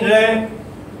அறிகின்ற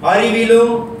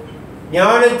அறிவிலும்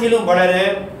ஞானத்திலும் வளர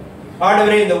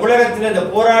ஆண்டவரே இந்த உலகத்தில், இந்த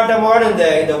போராட்டமான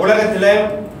இந்த உலகத்தில்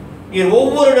நீர்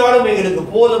ஒவ்வொரு நாளும் எங்களுக்கு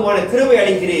போதுமான கிருபை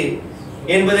அளிக்கிறீர்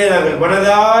என்பதை நாங்கள்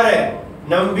மனதார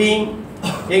நம்பி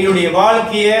எங்களுடைய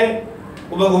வாழ்க்கையை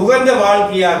உமக்கு உகந்த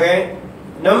வாழ்க்கையாக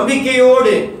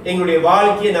நம்பிக்கையோடு எங்களுடைய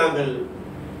வாழ்க்கையை நாங்கள்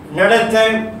நடத்த,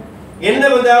 என்ன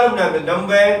வந்தாலும் நாங்கள்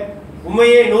நம்ப,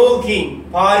 உண்மையை நோக்கி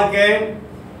பார்க்க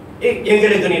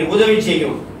எங்களுக்கு நீர் உதவி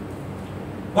செய்யும்.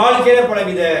 வாழ்க்கையில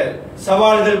பலவித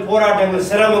சவால்கள், போராட்டங்கள்,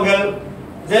 சிரமங்கள்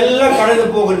இதெல்லாம் கடந்து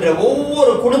போகின்ற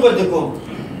ஒவ்வொரு குடும்பத்துக்கும்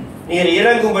நீர்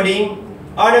இறங்கும்படி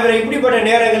ஆண்டவரை இப்படிப்பட்ட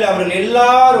நேரங்கள் அவர்கள்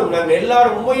எல்லாரும், நாங்கள்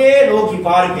எல்லாரும் உண்மையே நோக்கி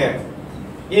பார்க்க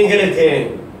எங்களுக்கு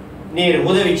நீர்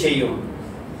உதவி செய்யும்.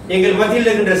 எங்கள் மத்தியில்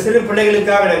இருக்கின்ற சிறு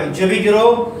பிள்ளைகளுக்காக நாங்கள்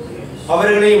ஜெபிக்கிறோம்.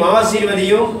 அவர்களையும்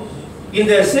ஆசீர்வதியும்.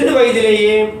 இந்த சிறு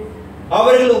வயதிலேயே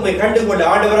அவர்கள் உண்மை கண்டுகொள்ள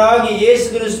ஆண்டவராகிய இயேசு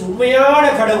கிறிஸ்து உண்மையான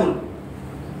கடவுள்,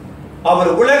 அவர்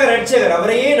உலக இரட்சகர்,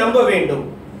 அவரையே நம்ப வேண்டும்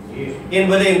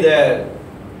என்பதை இந்த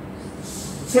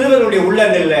சிறுவர்களுடைய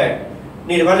உள்ளங்கள்ல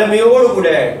நீர் வல்லமையோடு கூட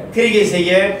கிரியை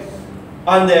செய்ய,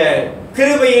 அந்த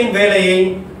கிருபையின் வேலையை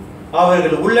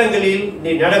அவர்கள் உள்ளங்களில்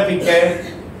நீர் நடப்பிக்க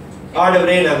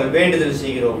ஆண்டவரே நாங்கள் வேண்டுதல்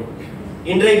செய்கிறோம்.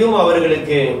 இன்றைக்கும்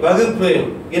அவர்களுக்கு வகுப்பு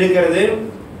இருக்கிறது,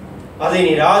 அதை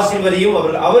நீர் ஆசீர்வதியும்.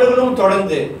 அவர்களும்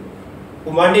தொடர்ந்து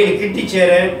உம் மண்டையில் கிட்டி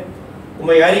சேர,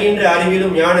 உம்மை அறிகின்ற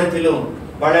அறிவிலும் ஞானத்திலும்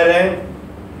வளர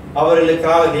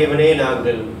அவர்களுக்காக தேவனே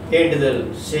நாங்கள் வேண்டுதல்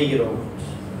செய்கிறோம்.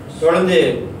 தொடர்ந்து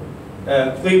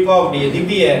குறிப்பா உடைய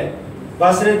திவ்ய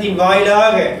வசனத்தின்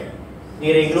வாயிலாக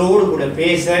நீர் எங்களோடு கூட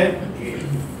பேச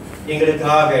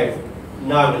எங்களுக்காக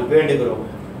நாங்கள் வேண்டுகிறோம்.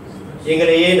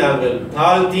 எங்களையே நாங்கள்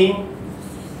தாழ்த்தி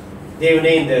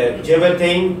தேவனே இந்த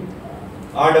ஜெபத்தை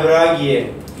ஆண்டவராகிய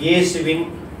இயேசுவின்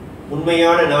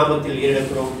உண்மையான நாமத்தில்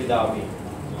ஏறெடுக்கிறோம் பிதாவே.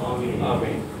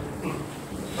 ஆமென்.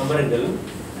 அமருங்கள்.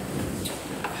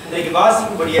 இன்றைக்கு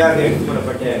வாசிக்கும்படியாக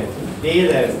கூறப்பட்ட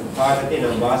வேத பாகத்தை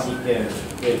நாம் வாசிக்க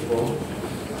கேட்போம்.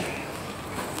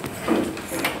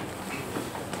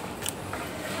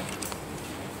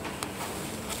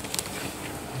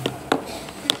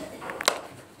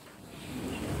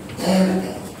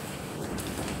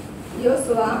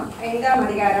 யோசுவா 5ஆம்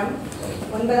அதிகாரம்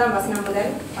 9ஆம் வசனம்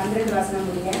முதல் 12 வசனம்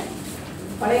முடிய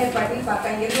பழைய ஏற்பாட்டில்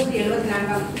பக்கம்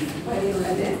 274 வரையில்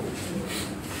உள்ளது.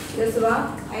 யோசுவா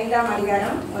 5ஆம்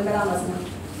அதிகாரம் 9ஆம் வசனம்.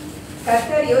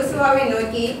 கர்த்தர் யோசுவாவை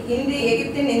நோக்கி, இன்று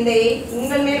எகிப்தின் நிந்தையை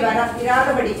உங்கள் மேல்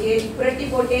இராதபடிக்கு புரட்டி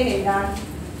போட்டேன் என்றான்.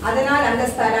 அதனால் அந்த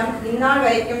ஸ்தலம் இந்நாள்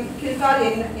வரைக்கும் கில்கால்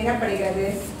எனப்படுகிறது.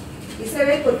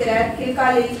 இஸ்ரவேல் புத்திரர்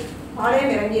கில்காலில்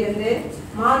பாளையம் இறங்கியிருந்து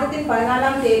மாதத்தின்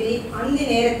 14ஆம் தேதி அந்தி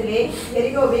நேரத்திலே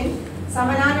எரிகோவின்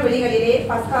சமனான வெளிகளிலே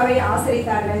பஸ்காவை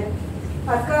ஆசரித்தார்கள்.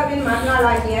 பஸ்காவின்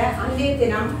மறுநாளாகிய அன்றைய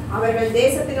தினம் அவர்கள்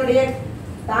தேசத்தினுடைய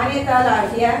தானியத்தால்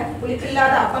ஆகிய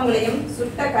புளிப்பில்லாத அப்பங்களையும்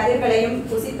சுட்ட கதிர்களையும்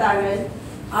புசித்தார்கள்.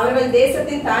 அவர்கள்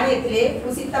தேசத்தின் தானியத்திலே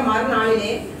புசித்த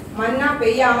மறுநாளிலே மன்னா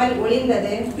பெய்யாமல்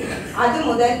ஒளிந்தது. அது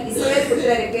முதல் இஸ்ரவேல்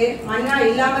புத்திரருக்கு மன்னா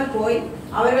இல்லாமல் போய்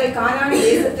அவர்கள் கானான்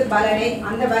தேசத்து பலனை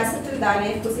அந்த வருஷத்தில்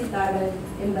தானே புசித்தார்கள்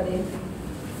என்பதே.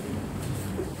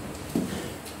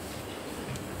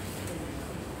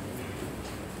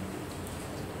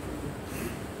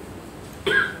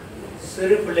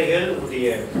 சிறு பிள்ளைகள் உடைய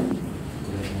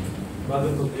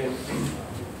வகுப்புக்கு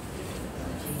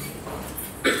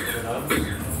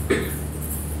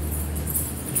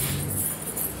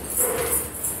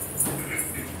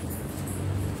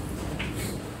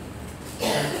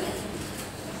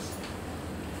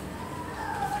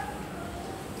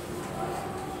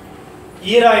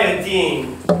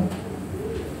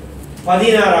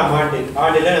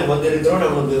ஆண்டுல நம்ம வந்து இருக்கிறோம்.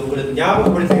 நமக்கு உங்களுக்கு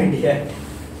ஞாபகப்படுத்த வேண்டிய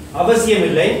அவசியம்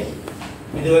இல்லை.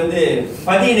 இது வந்து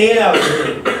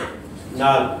 17வது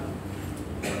நாள்,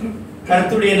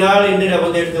 கர்த்தருடைய நாள் என்று நம்ம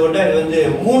வந்து எடுத்துக்கொண்டா இது வந்து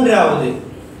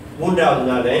மூன்றாவது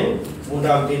நாள்,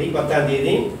 3ஆம் தேதி, 10ஆம்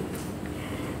தேதி,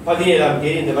 17ஆம்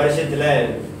தேதி இந்த வருஷத்துல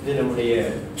இது நம்முடைய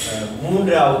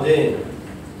 3வது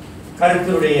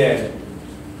கர்த்தருடைய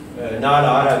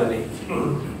நாள் ஆராதனை.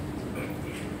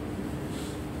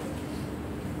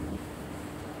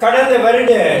 கடந்த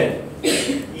வருட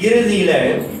இறுதியில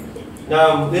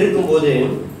நாம் இருக்கும்போது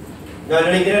நான்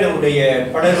நினைக்கிறேன் நம்முடைய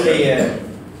பலருடைய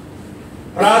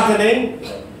பிரார்த்தனை,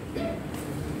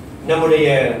 நம்முடைய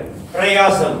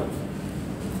பிரயாசம்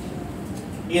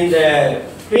இந்த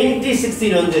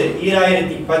 2016 வந்து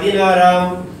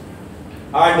 2016ஆம்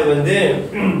ஆண்டு வந்து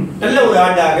நல்ல ஒரு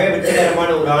ஆண்டாக, வெற்றிகரமான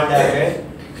ஒரு ஆண்டாக,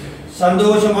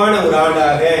 சந்தோஷமான ஒரு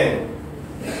ஆண்டாக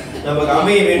நமக்கு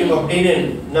அமைய வேண்டும் அப்படின்னு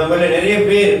நம்மள நிறைய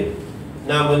பேர்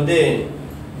நாம் வந்து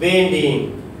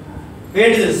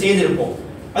வேண்டுதல் செய்திருப்போம்.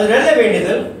 அது நல்ல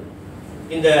வேண்டுதல்.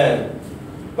 இந்த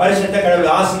வருஷத்தை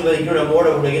கடவுள் ஆசீர்வதிக்கணும், நம்மோட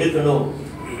கூட இருக்கணும்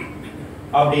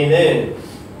அப்படின்னு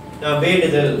நாம்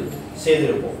வேண்டுதல்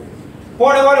செய்திருப்போம்.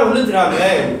 போன வாரம் உள்ளுத்துறாங்க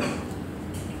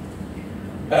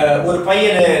ஒரு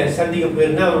பையனை சந்திக்க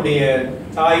போயிருந்தா, அவனுடைய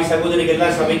தாய் சகோதரிகள்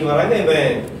எல்லாம் சபைக்கு வராங்க.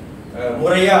 இவன்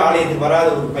முறையா ஆலயத்துக்கு வராத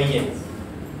ஒரு பையன்.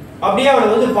 அப்படியே அவனை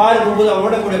வந்து பார்க்கும்போது,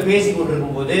 அவனோட கூட பேசி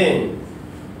கொண்டிருக்கும் போது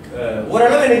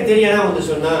ஓரளவு எனக்கு தெரியனா வந்து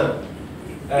சொன்னா,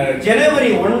 ஜனவரி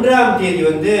 1ஆம் தேதி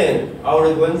வந்து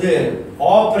அவனுக்கு வந்து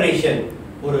ஆபரேஷன்,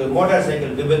 ஒரு மோட்டார்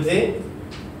சைக்கிள் விபத்து.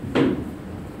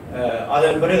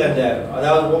 அதன் பிறகு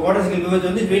அதாவது மோட்டார் சைக்கிள்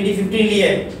விபத்து வந்து 2015லயே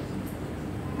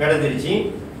நடந்துருச்சு.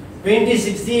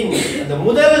 2016 அந்த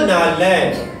முதல் நாள்ல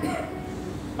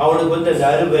அவனுக்கு வந்து அந்த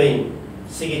அறுவை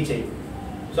சிகிச்சை.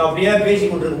 ஸோ அப்படியே பேசி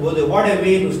கொண்டிருக்கும் போது, what a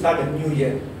way to start a new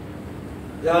year.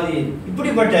 அதாவது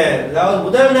இப்படிப்பட்ட, அதாவது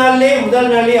முதல்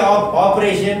நாள்லயே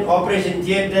ஆபரேஷன்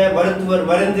தியேட்டர், மருத்துவர்,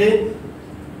 மருந்து,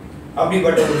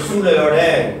 அப்படிப்பட்ட ஒரு சூழலோட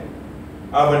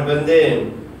அவன் வந்து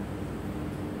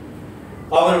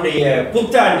அவனுடைய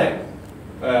புத்தாண்ட,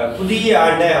 புதிய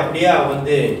ஆண்டை அப்படியே அவன்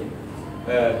வந்து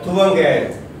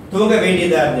துவங்க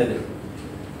வேண்டியதா இருந்தது.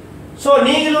 ஸோ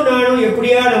நீங்களும் நானும்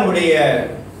எப்படியா நம்முடைய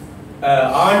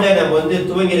ஆண்டை நம்ம வந்து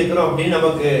துவங்கி இருக்கிறோம் அப்படின்னு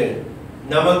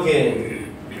நமக்கு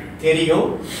தெரியும்.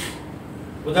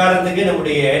 உதாரணத்துக்கு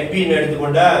நம்முடைய எட்பின்னு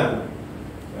எடுத்துக்கொண்டா,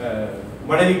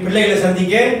 மனைவி பிள்ளைகளை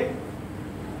சந்திக்க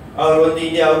அவர் வந்து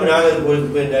இந்தியாவுக்கு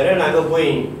நாகர்கோவிலுக்கு போயிருந்தாரு. நாங்கள் போய்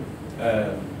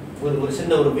ஒரு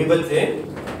சின்ன ஒரு விபத்து,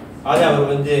 அதை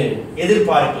அவர் வந்து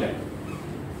எதிர்பார்க்கல.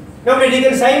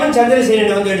 நம்முடைய சைமன்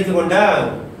சந்திரசேனனை வந்து எடுத்துக்கொண்டா,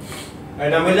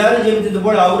 நம்ம எல்லாரும் ஜெபித்தது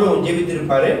போல அவரும்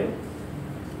ஜெபித்திருப்பாரு.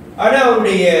 ஆனா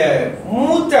அவருடைய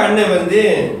மூத்த அண்ணன் வந்து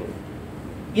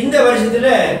இந்த வருஷத்துல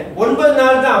 9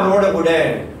 நாள் தான் அவரோட கூட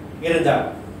இருந்தார்.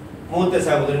 மூத்த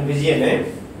சகோதரன் விஜயன்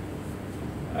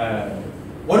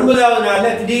 9வது நாள்ல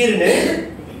திடீர்னு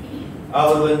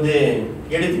அவர் வந்து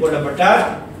எடுத்துக்கொள்ளப்பட்டார்.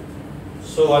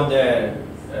 ஸோ அந்த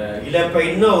இழப்பை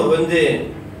இன்னும் அவர் வந்து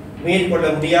மேற்கொள்ள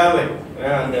முடியாம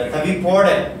அந்த தவிப்போட,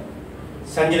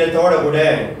 சஞ்சலத்தோட கூட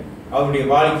அவருடைய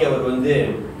வாழ்க்கை அவர் வந்து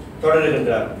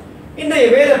தொடருகின்றார். இன்றைய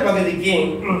வேத பகுதிக்கு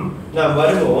நாம்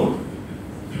வருவோம்.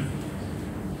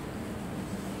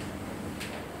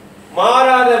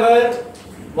 மாறாத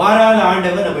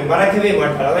ஆண்டவர் நம்மை மறக்கவே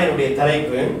மாட்டார். அதான் என்னுடைய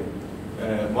தலைப்பு.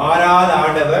 மாறாத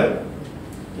ஆண்டவர்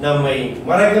நம்மை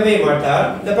மறக்கவே மாட்டார்.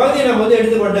 இந்த பகுதியை நம்ம வந்து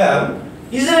எடுத்துக்கொண்ட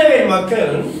இஸ்ரவேல்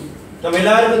மக்கள், நம்ம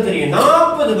எல்லாருக்கும் தெரியும்,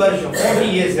 40 வருஷம் 40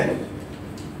 years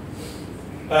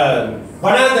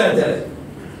வனாந்தரத்தில்,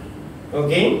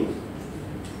 ஓகே,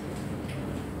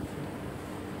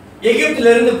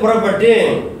 எகிப்தில இருந்து புறப்பட்டு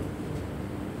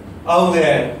அவங்க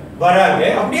வராங்க.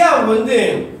 அப்படியே அவங்க வந்து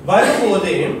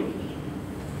வரும்போது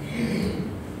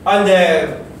அந்த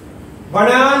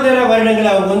வனாந்தர வருடங்களை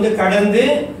அவங்க வந்து கடந்து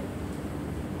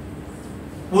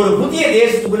ஒரு புதிய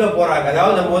தேசத்துக்குள்ள போறாங்க.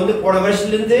 அதாவது நம்ம வந்து போன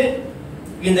வருஷத்துல இருந்து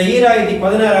இந்த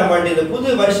 2016ஆம் ஆண்டு இந்த புது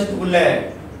வருஷத்துக்குள்ள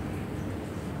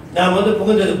நாம் வந்து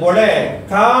புகுந்தது போல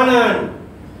கானான்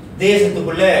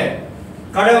தேசத்துக்குள்ள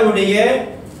கடவுளுடைய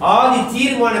ஆதி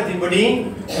தீர்மானத்தின்படி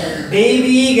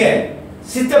தெய்வீக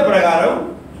சித்த பிரகாரம்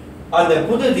அந்த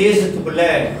புது தேசத்துக்குள்ள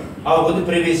அவங்க வந்து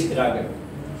பிரவேசிக்கிறாங்க.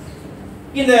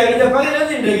 இந்த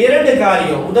பகுதியிலிருந்து இன்று 2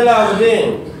 காரியம். முதலாவது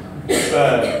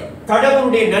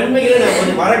கடவுளுடைய நன்மைகளை நாம்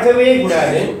வந்து மறக்கவே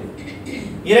கூடாது.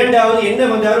 இரண்டாவது, என்ன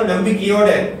வந்தாலும் நம்பிக்கையோட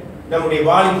நம்முடைய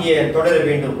வாழ்க்கையை தொடர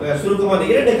வேண்டும். சுருக்கமாக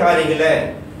 2 காரியங்களை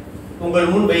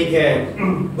உங்கள் முன் வைக்க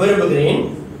விரும்புகிறேன்.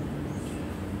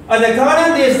 அந்த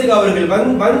கானான் தேசத்துக்கு அவர்கள்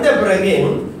வந்த பிறகு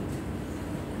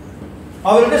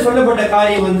அவர்கிட்ட சொல்லப்பட்ட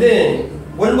காரியம் வந்து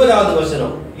 9வது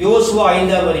வசனம், யோசுவா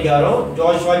 5ஆம் அதிகாரம்,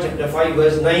 ஜோஷுவா சாப்டர் 5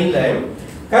 verse 9ல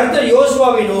கர்த்தர்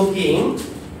யோசுவாவை நோக்கி,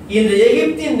 இந்த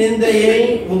எகிப்தின் நிந்தையை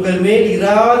உங்கள் மேல்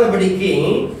இராதபடிக்கு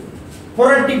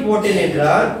புரட்டி போட்டேன்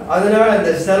என்றார். அதனால் அந்த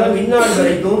ஸ்தலம் இந்நாள்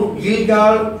வரைக்கும்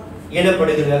கில்கால்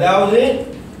எனப்படுகிறது. அதாவது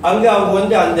அங்க அவங்க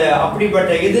வந்து அந்த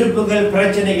அப்படிப்பட்ட எதிர்ப்புகள்,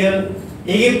 பிரச்சனைகள்,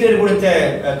 எகிப்தியர் கொடுத்த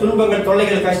துன்பங்கள்,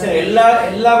 தொல்லைகள், கஷ்டங்கள்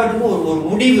எல்லாவற்றுக்கும் ஒரு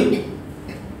முடிவு.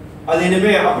 அது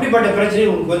இனிமே அப்படிப்பட்ட பிரச்சனை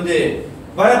உங்களுக்கு வந்து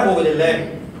வரப்போவதில்லை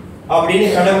அப்படின்னு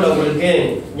கடவுள் அவங்களுக்கு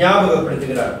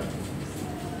ஞாபகப்படுத்துகிறார்.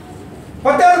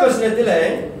 10வது வசனத்துல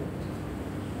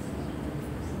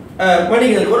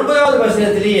 9வது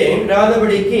வசனத்திலேயே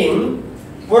ராதபடிக்கு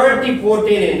புரட்டி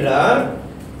போட்டேன் என்றார்.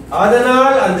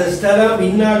 அதனால் அந்த ஸ்தலம்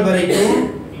இந்நாள் வரைக்கும்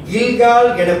கில்கால்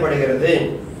எனப்படுகிறது.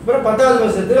 அப்புறம் 10வது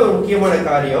வசனத்துல ஒரு முக்கியமான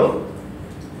காரியம்,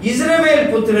 இஸ்ரவேல்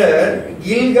புத்திரர்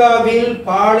கில்காவில்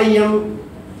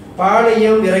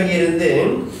பாளையம் இறங்கியிருந்து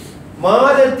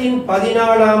மாதத்தின்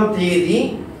 14ஆம் தேதி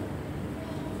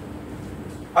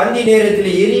அந்தி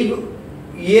நேரத்தில்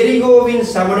எரிகோவின்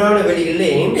சமனான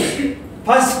வெளியிலே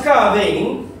பஸ்காவை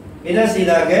என்ன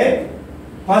செய்தாங்க?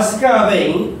 பஸ்காவை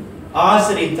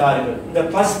ஆசரித்தார்கள். இந்த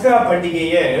பஸ்கா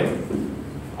பண்டிகையை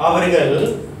அவர்கள்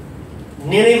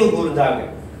நினைவு கூர்ந்தாங்க.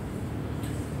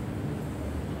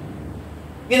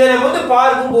 இதை நம்ம வந்து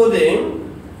பார்க்கும்போது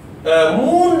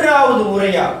மூன்றாவது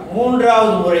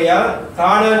முறையா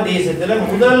கானான் தேசத்துல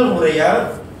முதல் முறையா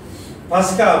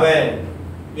பஸ்காவை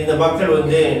இந்த மக்கள்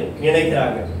வந்து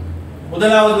நினைக்கிறாங்க.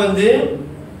 முதலாவது வந்து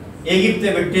எகிப்தை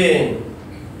விட்டு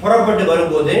புறப்பட்டு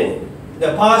வரும்போது இந்த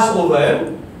பாஸ் ஓவர்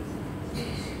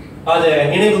அதை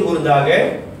நினைவு கூர்ந்தாங்க.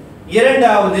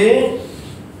 இரண்டாவது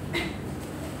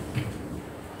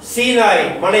சீனாய்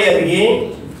மலை அருகே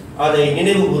அதை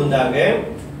நினைவு கூர்ந்தாங்க.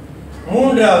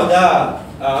 மூன்றாவதா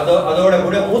அதோட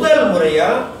கூட முதல் முறையா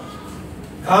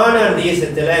கானான்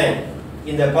தேசத்துல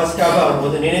இந்த பஸ்காவை அவங்க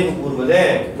வந்து நினைவு கூறுவதை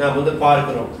நாம் வந்து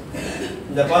பார்க்கிறோம்.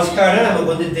 இந்த பஸ்கான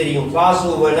நமக்கு வந்து தெரியும்,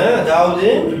 பாஸ்ஓவர்ன அதாவது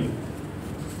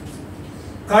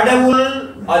கடவுள்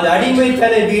அது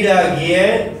அடிமைத்தன வீடாகிய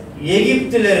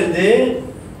எகிப்திலிருந்து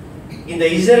இந்த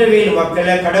இஸ்ரவேல்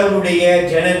மக்களை, கடவுளுடைய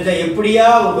ஜனத்தை எப்படியா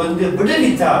வந்து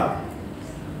விடுவித்தார்.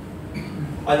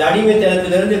 அந்த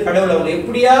அடிமைத்தனத்திலிருந்து கடவுள் அவங்களை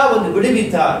எப்படியா வந்து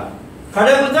விடுவித்தார்.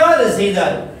 கடவுள் தான் அதை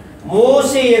செய்தார்.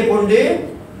 மோசேயை கொண்டு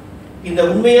இந்த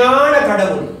உண்மையான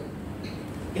கடவுள்,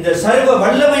 இந்த சர்வ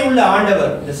வல்லமை உள்ள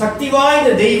ஆண்டவர், இந்த சக்தி வாய்ந்த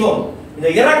தெய்வம், இந்த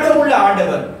இரக்கம் உள்ள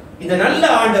ஆண்டவர், இந்த நல்ல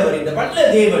ஆண்டவர், இந்த வல்ல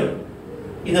தேவன்,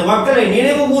 இந்த மக்களை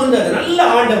நினைவு கூர்ந்த நல்ல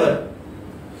ஆண்டவர்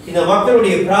இந்த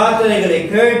மக்களுடைய பிரார்த்தனைகளை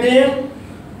கேட்டு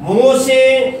மோசே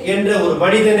என்ற ஒரு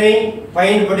மனிதனை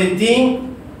பயன்படுத்தி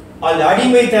அந்த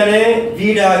அடிமைத்தன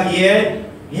வீடாகிய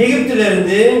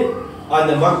எகிப்திலிருந்து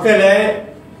அந்த மக்களை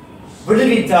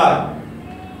விடுவித்தார்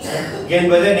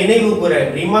என்பதை நினைவு கூற,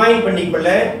 ரிமைண்ட் பண்ணிக்கொள்ள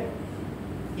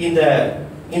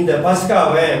இந்த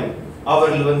பஸ்காவை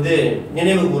அவர்கள் வந்து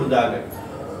நினைவு கூர்ந்தாங்க.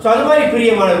 ஸோ அது மாதிரி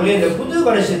பிரியமானவர்களே, இந்த புது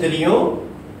வருஷத்திலையும்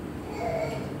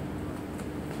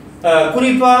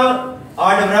குறிப்பா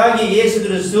ஆண்டவராகிய இயேசு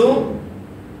கிறிஸ்து,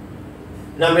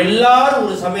 நம்ம எல்லாரும்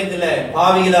ஒரு சமயத்துல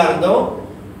பாவிகளா இருந்தோம்.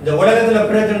 இந்த உலகத்துல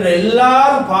பிறக்கின்ற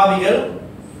எல்லாரும் பாவிகள்.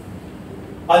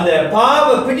 அந்த பாவ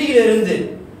பிடியிலிருந்து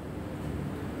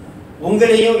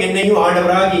உங்களையும் என்னையும்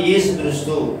ஆண்டவராகிய இயேசு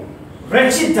கிறிஸ்து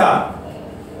ரட்சித்தார்.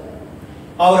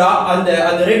 அவர்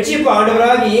அந்த ரட்சிப்பு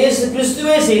ஆண்டவராகிய இயேசு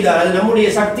கிறிஸ்துவே செய்தார். அது நம்முடைய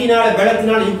சக்தினால,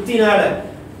 பலத்தினால, யுக்தினால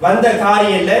வந்த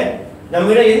காரியம் இல்லை.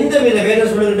 நம்ம எந்த வித வேதம்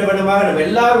சொல்லுகின்ற விதமாக நம்ம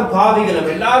எல்லாரும் பாவிகள்,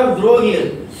 நம்ம எல்லாரும் துரோகிகள்.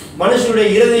 மனுஷனுடைய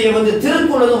இருதயம் வந்து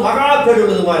திருக்குள்ளதும் மகா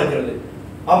கெடுள்ளதுமா இருக்கிறது.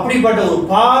 அப்படிப்பட்ட ஒரு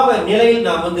பாவ நிலையில்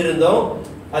நாம் வந்து இருந்தோம்.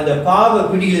 அந்த பாவ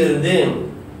பிடியிலிருந்து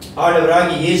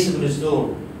ஆண்டவராகிய இயேசு கிறிஸ்து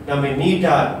நம்மை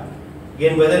மீட்டார்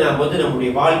என்பதை நாம் வந்து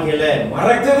நம்முடைய வாழ்க்கையில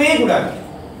மறக்கவே கூடாது.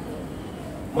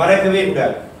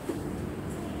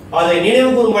 அதை நினைவு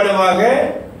கூறும் படமாக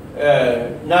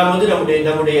நாம் வந்து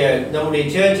நம்முடைய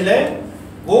சர்ச்சில்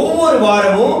ஒவ்வொரு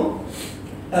வாரமும்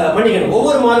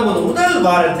ஒவ்வொரு மாதமும் முதல்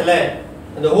வாரத்தில்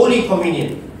அந்த ஹோலி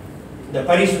கம்யூனியன், இந்த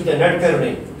பரிசுத்த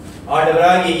நற்கருணை,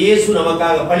 ஆண்டவராகிய இயேசு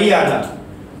நமக்காக பலியானார்.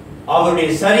 அவருடைய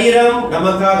சரீரம்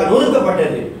நமக்காக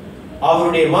நொறுக்கப்பட்டது.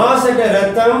 அவருடைய மாசற்ற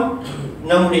ரத்தம்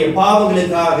நம்முடைய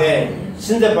பாவங்களுக்காக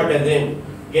சிந்தப்பட்டது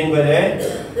என்பதை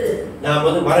நாம்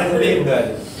வந்து மறக்கவே கூடாது.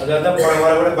 அதாவது போன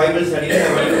வாரம் பைபிள் ஸ்டடியில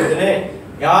நான் வலியுறுத்தினேன்.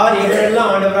 யார்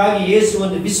எவரெல்லாம் ஆண்டவராகிய இயேசு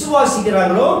வந்து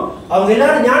விசுவாசிக்கிறாங்களோ அவங்க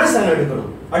எல்லாரும் ஞானஸ்தானம்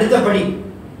எடுக்கணும். அடுத்தபடி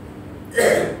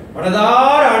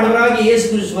மனதார ஆண்டவராகிய இயேசு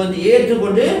கிறிஸ்து வந்து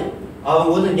ஏற்றுக்கொண்டு அவங்க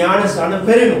வந்து ஞானஸ்தானம்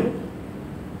பெறணும்.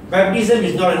 Baptism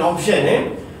is not an option.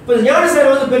 இப்போ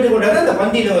ஞானஸ்தானம் வந்து பெற்றுக்கொண்டாதான் அந்த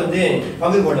பந்தியில வந்து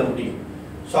பங்கு கொள்ள முடியும்.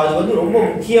 ஸோ அது வந்து ரொம்ப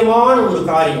முக்கியமான ஒரு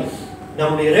காரியம்.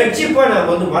 நம்முடைய ரட்சிப்பை நம்ம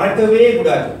வந்து மறக்கவே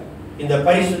கூடாது. இந்த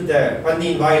பரிசுத்த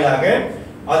பந்தியின் வாயிலாக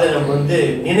அதை நம்ம வந்து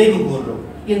நினைவு கூறணும்.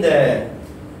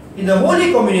 இந்த ஹோலி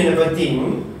கம்யூனியனை பற்றி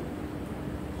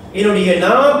என்னுடைய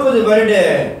 40 வருட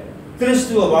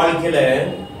கிறிஸ்துவ வாழ்க்கையில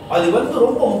அது வந்து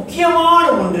ரொம்ப முக்கியமான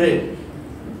ஒன்று.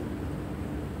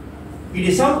 It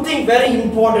is something very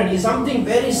important. It is something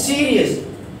very serious.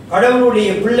 கடவுளுடைய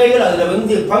பிள்ளைகள் அதுல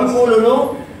வந்து பங்கு கொள்ளணும்.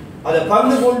 அதை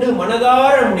பங்கு கொண்டு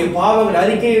மனதார நம்முடைய பாவங்களை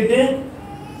அறிக்கையிட்டு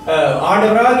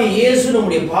ஆண்டவராகிய இயேசு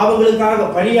நம்முடைய பாவங்களுக்காக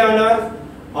பலியானார்.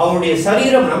 அவருடைய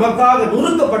சரீரம் நமக்காக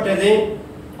நுறுக்கப்பட்டது.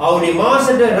 அவருடைய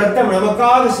மாசற்ற ரத்தம்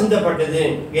நமக்காக சிந்தப்பட்டது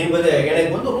என்பதை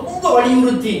எனக்கு வந்து ரொம்ப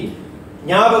வலியுறுத்தி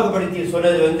ஞாபகப்படுத்தி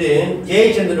சொன்னது வந்து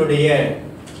ஜெயச்சந்திரனுடைய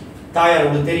தாயார்.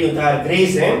 உங்களுக்கு தெரியும், தாயார்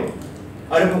கிரேஸ்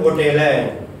அருப்புக்கோட்டையில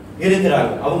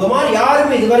இருக்கிறாங்க. அவங்க மாதிரி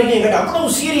யாருமே இது வரைக்கும் என்கிட்ட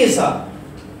அவ்வளவு சீரியஸா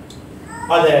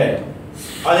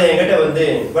அதை என்கிட்ட வந்து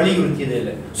வலியுறுத்தியது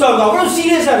இல்லை. ஸோ அவங்க அவ்வளவு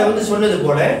சீரியஸா அதை வந்து சொன்னது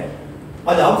போல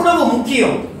அது அவ்வளவு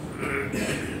முக்கியம்.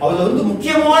 அது வந்து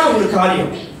முக்கியமான ஒரு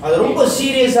காரியம். அது ரொம்ப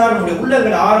சீரியஸா நம்முடைய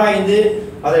உள்ளங்களை ஆராய்ந்து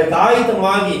அதற்கு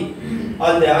ஆயத்தமாகி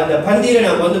அந்த பந்தியில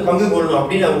நம்ம வந்து பங்கு கொள்ளணும்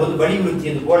அப்படின்னு அவங்க வந்து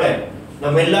வலியுறுத்தியது போல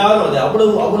நம்ம எல்லாரும் அது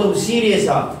அவ்வளவு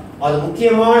சீரியஸா அது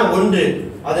முக்கியமான ஒன்று.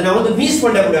 அதை நான் வந்து மிஸ்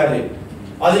பண்ணக்கூடாது.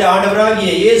 அதுல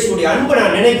ஆண்டவராகிய இயேசுடைய அன்பை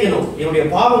நான் நினைக்கணும். என்னுடைய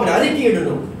பாவங்களை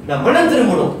அறிக்கையிடணும். நான் மனம்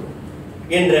திரும்பணும்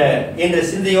என்ற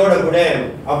சிந்தையோட கூட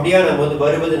அப்படியா நம்ம வந்து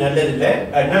வருவது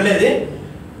நல்லது.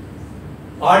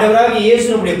 ஆண்டவராகிய இயேசு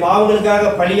நம்முடைய பாவங்களுக்காக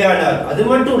பலியானார். அது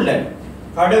மட்டும் இல்ல,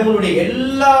 கடவுளுடைய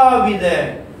எல்லாவித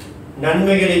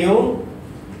நன்மைகளையும்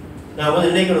நாம்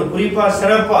வந்து நினைக்கணும். குறிப்பா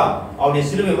சிறப்பா அவருடைய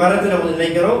சிலுவை மரத்தில் வந்து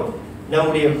நினைக்கிறோம்.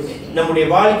 நம்முடைய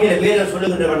வாழ்க்கையில வேதம்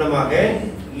சொல்லுகின்ற வண்ணமாக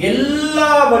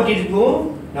எல்லாவற்றிற்கும்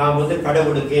நாம் வந்து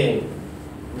கடவுளுக்கு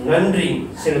நன்றி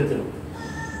செலுத்தணும்.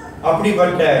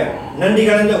 அப்படிப்பட்ட நன்றி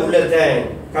கலந்த உள்ளத்தை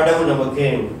கடவுள் நமக்கு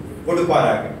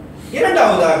கொடுப்பாராக.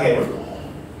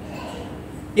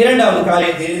 இரண்டாவது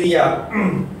காரியத்தை இறுதியா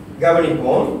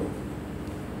கவனிப்போம்.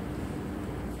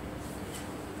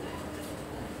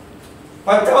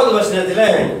 10வது வசனத்துல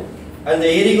அந்த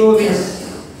எரிகோவின்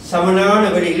சமனான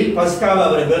வெளியில் பஸ்காவை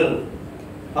அவர்கள்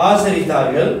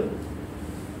ஆசரித்தார்கள்.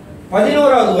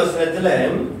 11வது வசனத்துல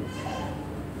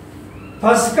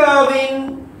பஸ்காவின்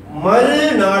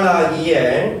மறுநாளாகிய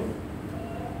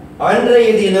அன்றைய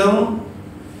தினம்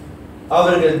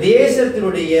அவர்கள்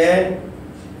தேசத்தினுடைய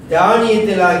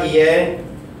தானியத்திலாகிய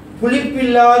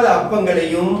புளிப்பில்லாத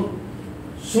அப்பங்களையும்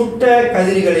சுட்ட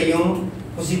கதிர்களையும்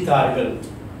புசித்தார்கள்.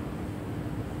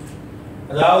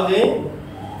 அதாவது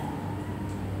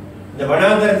இந்த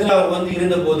வனாந்தரத்தில் அவங்க வந்து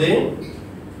இருந்த போது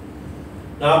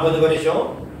 40 வருஷம்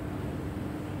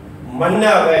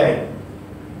மன்னாவை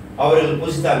அவர்கள்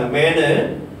புசித்தாங்க. மேனு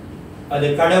அது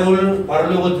கடவுள்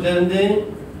பரலோகத்திலிருந்து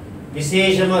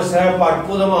விசேஷமா சிறப்பு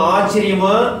அற்புதமா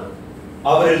ஆச்சரியமா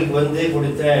அவர்களுக்கு வந்து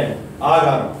கொடுத்த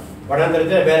ஆகாரம்.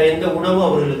 வனாந்தரத்தில் வேற எந்த உணவும்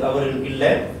அவர்களுக்கு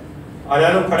இல்லை.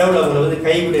 ஆனாலும் கடவுள் அவங்களை வந்து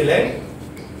கைவிடல.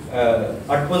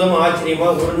 அற்புதமா ஆச்சரியமா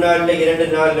 1 நாள்ல 2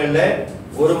 நாள் அல்ல,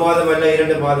 1 மாதம் அல்ல,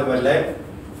 2 மாதம் அல்ல,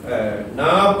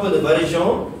 40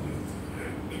 வருஷம்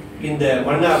இந்த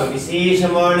மன்னாவை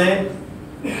விசேஷமான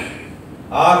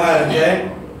ஆகாரத்தை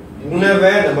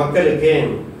உணவை அந்த மக்களுக்கு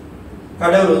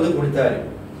கடவுள் வந்து கொடுத்தாரு.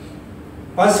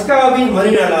 பஸ்காவின்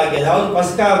மறுநாளாகிய, அதாவது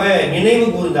பஸ்காவை நினைவு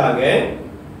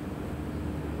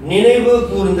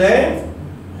கூர்ந்த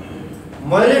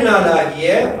மறுநாளாகிய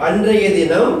அன்றைய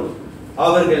தினம்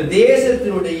அவர்கள்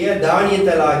தேசத்தினுடைய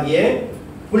தானியத்தலாகிய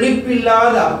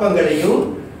புளிப்பில்லாத அப்பங்களையும்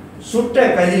சுட்ட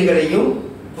கதிர்களையும்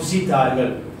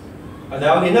புசித்தார்கள்.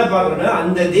 அதாவது என்ன பார்க்கணும்னா,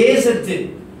 அந்த தேசத்து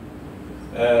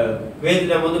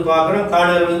வேதத்துல நம்ம வந்து பார்க்கிறோம்,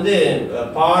 கானான் வந்து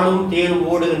பாலும் தேனும்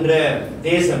ஓடுகின்ற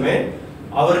தேசமே.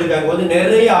 அவர்களுக்கு அங்கே வந்து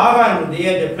நிறைய ஆகாரம்,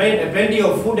 plenty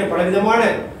of food, பலவிதமான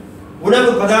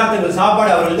உணவு பதார்த்தங்கள்,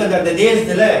 சாப்பாடு அவர்களுக்கு அந்த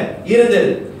தேசத்துல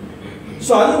இருந்தது.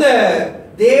 ஸோ அந்த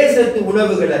தேசத்து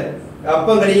உணவுகளை,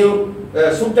 அப்பங்களையும்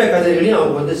சுட்ட கதிர்களையும்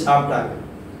அவங்க வந்து சாப்பிட்டாங்க.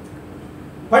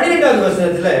 12வது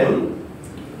வசனத்துல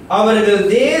அவர்கள்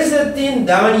தேசத்தின்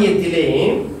தானியத்திலே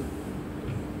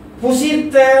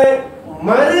புசித்த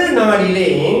மறுநாளிலே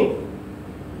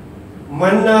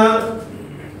மன்னா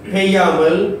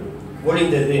பெய்யாமல்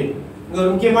ஒளிந்தது. இங்க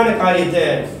ஒரு முக்கியமான காரியத்தை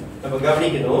நம்ம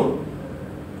கவனிக்கணும்.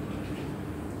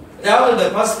 அதாவது இந்த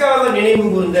பஸ்காவை நினைவு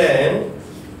கூர்ந்த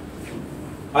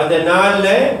அந்த நாள்ல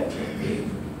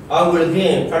அவங்களுக்கு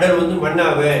கடவுள் வந்து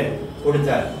மன்னாவை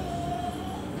கொடுத்தார்.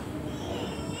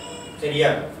 சரியா?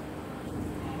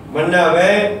 மன்னாவை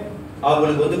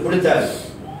அவங்களுக்கு வந்து கொடுத்தார்.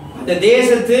 அந்த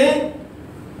தேசத்து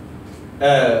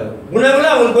உணவுல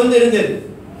அவங்களுக்கு வந்து இருந்தது.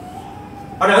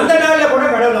 ஆனா அந்த நாள்ல கூட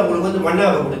கடவுள் அவங்களுக்கு வந்து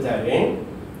மன்னாவை கொடுத்தாரு.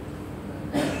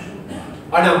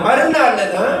 ஆனா மறுநாள்ல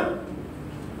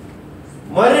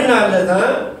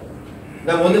தான்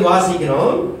நம்ம வந்து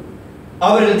வாசிக்கிறோம்,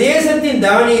 அவர்கள் தேசத்தின்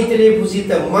தானியத்திலே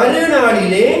புசித்த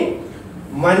மறுநாளிலே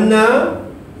மன்னா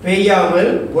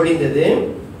பெய்யாமல் ஒழிந்தது.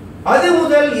 அது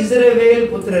முதல் இஸ்ரவேல்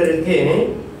புத்திரருக்கு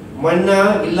மன்னா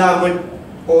இல்லாமல்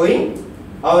போய்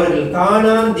அவர்கள்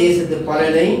கானான் தேசத்து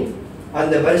பலனை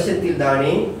அந்த வருஷத்தில்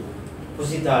தானே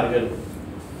புசித்தார்கள்.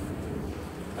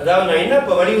 அதாவது நான் என்ன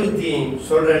இப்ப வலியுறுத்தி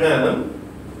சொல்றேன்னா,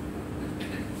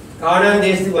 கானான்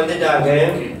தேசத்துக்கு வந்துட்டாங்க,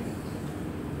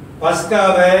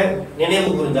 பஸ்காவை நினைவு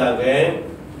கூர்ந்தாங்க.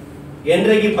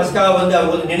 என்றைக்கு பஸ்காவை வந்து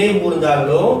அவங்க வந்து நினைவு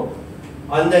கூர்ந்தாங்களோ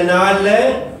அந்த நாள்ல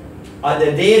அந்த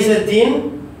தேசத்தின்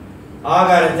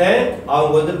ஆகாரத்தை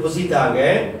அவங்க வந்து புசித்தாங்க.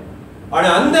 ஆனா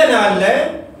அந்த நாள்ல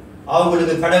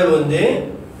அவங்களுக்கு கடவுள் வந்து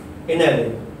என்னது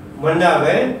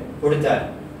மன்னாவை கொடுத்தார்.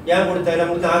 ஏன் கொடுத்தாரு?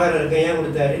 நமக்கு ஆகாரம் இருக்க ஏன்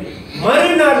கொடுத்தாரு?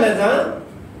 மறுநாள்ல தான்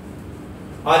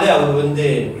அதை அவர் வந்து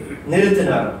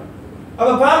நிறுத்தினார்.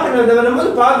 அப்ப பார்க்கணும், நம்ம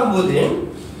வந்து பார்க்கும்போது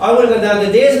அவங்களுக்கு அந்த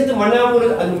தேசத்து மன்னாவு,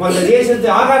 அந்த தேசத்து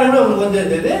ஆகாரமும் அவங்களுக்கு வந்து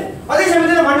இருந்தது, அதே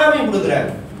சமயத்தில் மன்னாவையும் கொடுக்குறாரு.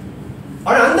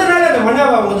 ஆனா அந்த நாள் அந்த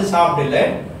மன்னாவை அவங்க வந்து சாப்பிடல.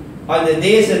 அந்த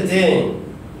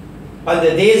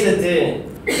தேசத்து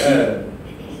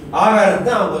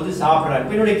ஆகாரத்தை அவங்க வந்து சாப்பிட்றாங்க.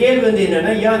 என்னுடைய கேள்வி வந்து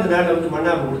என்னன்னா, ஏன் அந்த நாளில் வந்து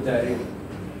மன்னாவை கொடுத்தாரு?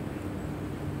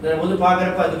 நம்ம வந்து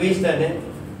பார்க்குறப்ப அது வேஸ்ட் தானே.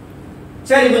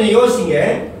 சரி, கொஞ்சம் யோசிங்க.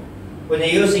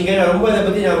 நான் ரொம்ப அதை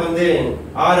பற்றி நான் வந்து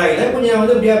ஆராயல, கொஞ்சம் நான்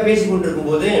வந்து அப்படியா பேசி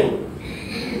கொண்டிருக்கும் போது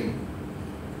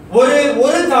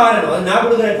ஒரு காரணம், நான்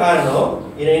கொடுக்குற காரணம்,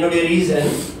 என்னுடைய ரீசன்,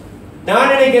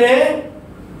 நான் நினைக்கிறேன்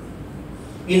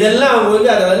இதெல்லாம்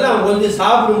அவங்க வந்து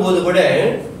சாப்பிடும்போது கூட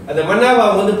அந்த மன்னாவை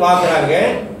அவங்க வந்து பார்க்குறாங்க.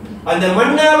 அந்த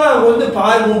மன்னாவை அவங்க வந்து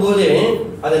பார்க்கும்போது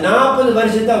அந்த 40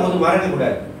 வருஷத்தை அவங்க வந்து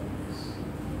மறக்கக்கூடாது.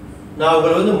 நான்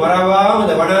உங்களை வந்து மறவாம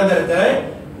அந்த வனாந்தரத்தை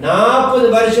 40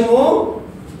 வருஷமும்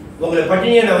உங்களை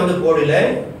பட்டினியை நான் வந்து போடல,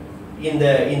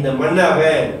 இந்த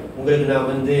மன்னாவை உங்களுக்கு நான்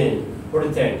வந்து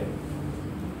கொடுத்தேன்.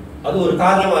 அது ஒரு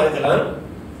காரணமா இருக்கலாம்.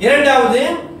 இரண்டாவது,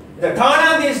 இந்த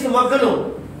கானான் தேசத்து மக்களும்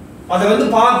அதை வந்து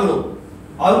பார்க்கணும்.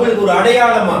 அவங்களுக்கு ஒரு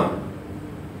அடையாளமா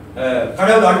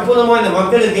கடவுள் அற்புதமா இந்த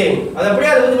மக்களுக்கு அது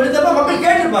அப்படியே அதை வந்து விழுந்தப்ப மக்கள்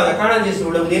கேட்டிருப்பாங்க, கானான் தேசத்தில்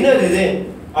உள்ளவங்க என்ன இது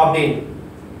அப்படின்னு.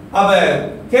 அவ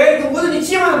கேட்கும் போது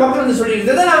நிச்சயமா அந்த மக்கள் வந்து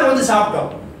சொல்லியிருந்ததை நாங்க வந்து சாப்பிட்டோம்.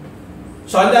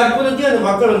 ஸோ அந்த அற்புதத்தையும் அந்த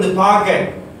மக்கள் வந்து பார்க்க,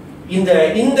 இந்த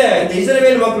இந்த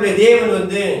இஸ்ரவேல் மக்களுடைய தேவன்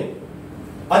வந்து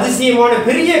அதிசயமான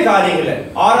பெரிய காரியங்களை,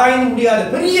 ஆராய்ந்து முடியாத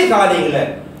பெரிய காரியங்களை,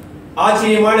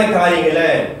 ஆச்சரியமான காரியங்களை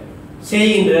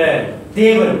செய்கின்ற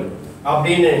தேவன்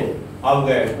அப்படின்னு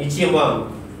அவங்க நிச்சயமா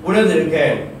உணர்ந்திருக்க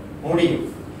முடியும்.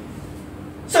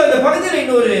 ஸோ இந்த பகுதியில்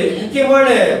இன்னொரு முக்கியமான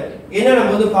என்ன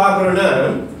நம்ம வந்து பார்க்கிறோம்னா,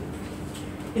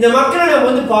 இந்த மக்களை நம்ம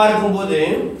வந்து பார்க்கும்போது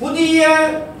புதிய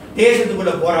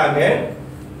தேசத்துக்குள்ள போறாங்க.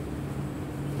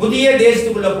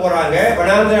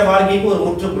 வனாந்தர வாழ்க்கைக்கு ஒரு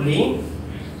முற்றுப்புள்ளி,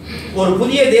 ஒரு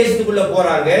புதிய தேசத்துக்குள்ள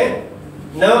போறாங்க.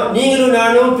 நீங்களும்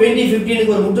நானும்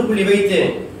 2015 ஒரு முற்றுப்புள்ளி வைத்து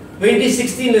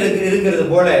 2016 இருக்கிறது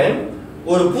போல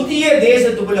ஒரு புதிய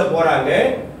தேசத்துக்குள்ள போறாங்க.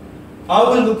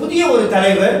 அவங்களுக்கு புதிய ஒரு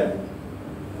தலைவர்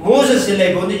மோசஸ் இல்லை,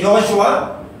 இப்போ வந்து ஜோஷுவா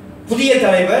புதிய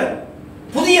தலைவர்,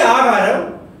 புதிய ஆகாரம்,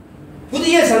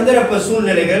 புதிய சந்தர்ப்ப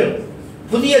சூழ்நிலைகள்,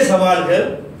 புதிய சவால்கள்,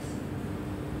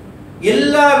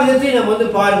 எல்லா விதத்தையும் நம்ம வந்து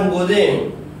பார்க்கும்போது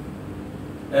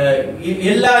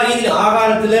எல்லா ரீதியிலும்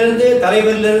ஆகாரத்திலிருந்து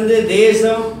தலைவரிலிருந்து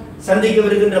தேசம்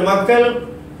சந்திக்கவிருக்கின்ற மக்கள்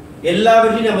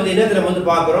எல்லாவற்றையும் நம்ம வந்து என்னத்தை நம்ம வந்து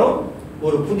பார்க்கிறோம்,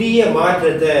 ஒரு புதிய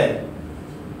மாற்றத்தை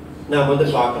நாம் வந்து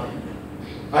பார்க்கிறோம்.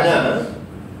 ஆனா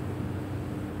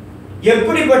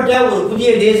எப்படிப்பட்ட ஒரு புதிய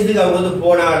தேசத்துக்கு அவங்க வந்து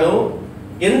போனாலும்,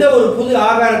 எந்த ஒரு புது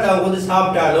ஆகாரத்தை அவங்க வந்து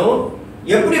சாப்பிட்டாலும்,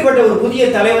 எப்படிப்பட்ட ஒரு புதிய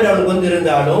தலைவர் அவங்களுக்கு வந்து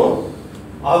இருந்தாலும்,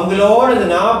 அவங்களோட இந்த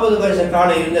 40 வருஷ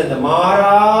காலம் இருந்த அந்த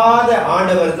மாறாத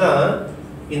ஆண்டவர் தான்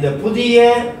இந்த புதிய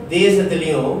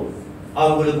தேசத்திலையும்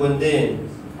அவங்களுக்கு வந்து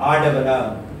ஆண்டவரா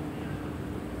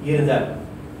இருந்தார்.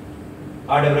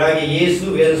 ஆண்டவராகிய இயேசு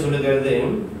வேதம் சொல்லுகிறது,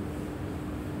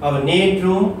 அவர்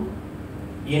நேற்றும்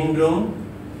இன்றும்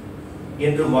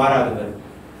என்றும் மாறாதவர்.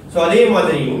 ஸோ அதே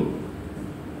மாதிரி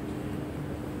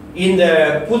இந்த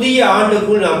புதிய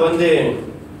ஆண்டுக்குள் நாம் வந்து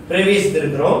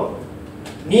பிரவேசித்திருக்கிறோம்.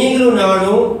 நீங்களும்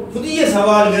நானும் புதிய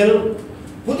சவால்கள்,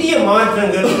 புதிய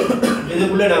மாற்றங்கள்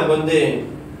இதுக்குள்ள நாம் வந்து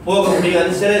போக முடியும்.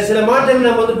 அது சில மாற்றங்கள்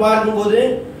நம்ம வந்து பார்க்கும்போது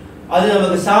அது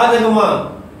நமக்கு சாதகமா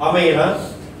அமையலாம்,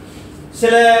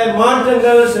 சில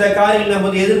மாற்றங்கள், சில காரியங்கள் நம்ம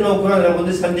வந்து எதிர்நோக்கிறோம், அதை நம்ம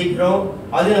வந்து சந்திக்கிறோம்.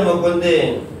 அது நமக்கு வந்து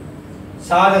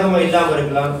சாதகமா இல்லாம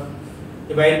இருக்கலாம்.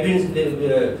 இப்போ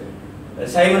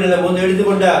சைமன் நம்ம வந்து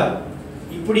எடுத்துக்கொண்டா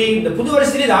இப்படி இந்த புது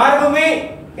வருஷத்துல இது ஆரம்பமே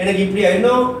எனக்கு இப்படி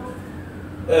இன்னும்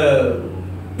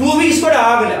 2 வீக்ஸ் கூட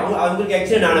ஆகல. அவங்களுக்கு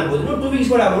ஆக்சிடென்ட் ஆன போது இன்னும் 2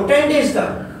 வீக்ஸ் கூட ஆகல, 10 டேஸ்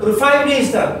தான், ஒரு 5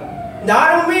 டேஸ் தான், இந்த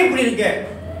ஆரம்பமே இப்படி இருக்க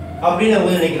அப்படின்னு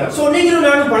நம்ம நினைக்கலாம். ஸோ நீங்களும்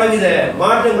நானும் பலவித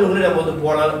மாற்றங்களுக்குள்ள நம்ம வந்து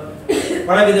போகலாம்.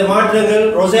 பலவித மாற்றங்கள்.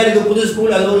 ரொசேலுக்கு புது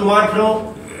ஸ்கூல், அது ஒரு மாற்றம்.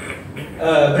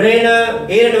 பிரேனா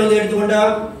ஏரன் வந்து எடுத்துக்கொண்டா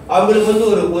அவங்களுக்கு வந்து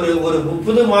ஒரு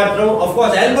புது மாற்றம்.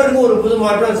 அஃப்கோர்ஸ் ஆல்பர்ட்டுக்கு ஒரு புது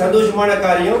மாற்றம், சந்தோஷமான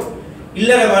காரியம்.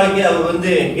 இல்லற வாழ்க்கையில் அவர்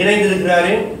வந்து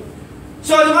இணைந்திருக்கிறாரு.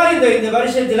 ஸோ அது மாதிரி இந்த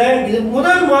வருஷத்துல இது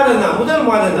முதல் மாதம்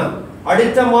தான்.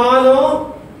 அடுத்த மாதம்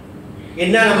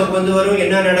என்ன நமக்கு வந்து வரும்,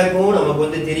 என்ன நடக்கும் நமக்கு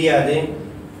வந்து தெரியாது.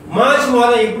 மார்ச்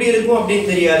மாதம் எப்படி இருக்கும்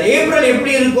அப்படின்னு தெரியாது. ஏப்ரல்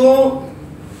எப்படி இருக்கும்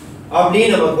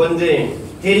அப்படின்னு நமக்கு வந்து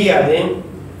தெரியாது.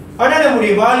 ஆனா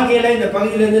நம்முடைய வாழ்க்கையில இந்த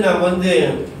பகுதியிலிருந்து நாம் வந்து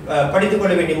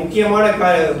படித்துக்கொள்ள வேண்டிய முக்கியமான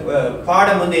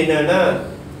பாடம் வந்து என்னன்னா,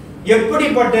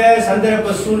 எப்படிப்பட்ட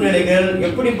சந்தர்ப்ப சூழ்நிலைகள்,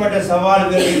 எப்படிப்பட்ட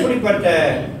சவால்கள், எப்படிப்பட்ட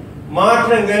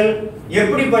மாற்றங்கள்,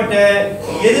 எப்படிப்பட்ட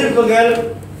எதிர்ப்புகள்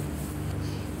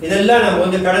இதெல்லாம் நம்ம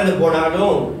வந்து கடந்து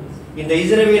போனாலும் இந்த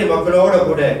இஸ்ரவேல் மக்களோட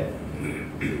கூட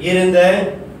இருந்த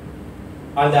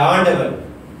அந்த ஆண்டவர்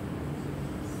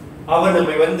அவர்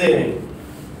நம்மை வந்து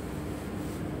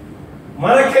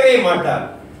மறக்கவே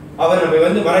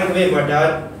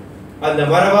மாட்டார். அந்த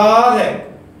மறவாத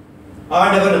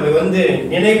ஆண்டவர் நம்மை வந்து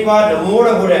நினைப்பார், நம்மோட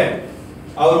கூட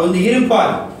அவர் வந்து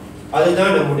இருப்பார்.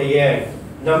 அதுதான் நம்முடைய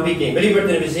நம்பிக்கை.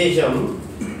 வெளிப்படுத்தின விசேஷம்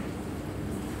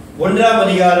 1ஆம்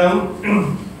அதிகாரம்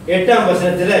 8ஆம்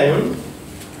வசனத்துல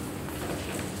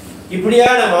இப்படியா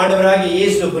நம்ம ஆண்டவராகிய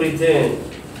இயேசு குறித்து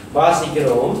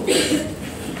வாசிக்கிறோம்.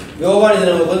 யோவான் இதை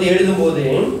நமக்கு வந்து எழுதும்போது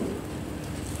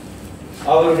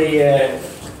அவருடைய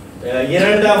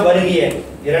இரண்டாம் வருகையை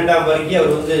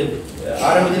அவர் வந்து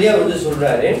ஆரம்பத்திலேயே அவர் வந்து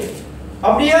சொல்றாரு.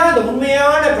 அப்படியா அந்த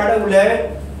உண்மையான கடவுளை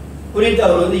குறித்து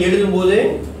அவர் வந்து எழுதும்போது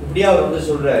இப்படியா அவர் வந்து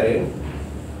சொல்றாரு.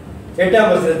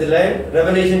 8ஆம் வசனத்துல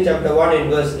ரெவலேஷன் சாப்டர் 1 and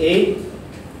verse 8,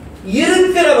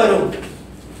 இருக்கிறவரும்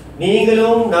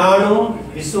நீங்களும் நானும்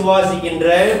விசுவாசிக்கின்ற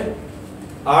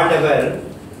ஆண்டவர்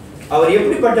அவர்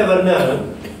எப்படிப்பட்டவர்னா,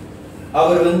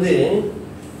 அவர் வந்து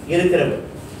இருக்கிறவர்.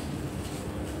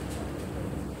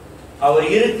 அவர்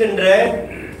இருக்கின்ற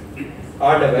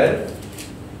ஆண்டவர்.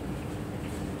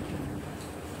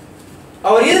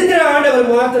 அவர் இருக்கிற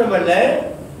ஆண்டவர் மாத்திரமல்ல,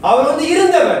 அவர் வந்து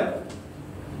இருந்தவர்.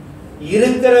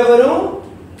 இருக்கிறவரும்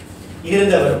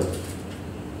இருந்தவரும்.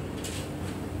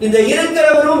 இந்த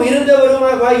இருக்கிறவரும்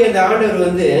இருந்தவருமாய் இந்த ஆண்டவர்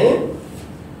வந்து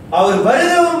அவர்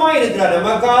வருகிறவருமாய் இருக்கிறார்.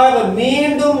 நமக்காக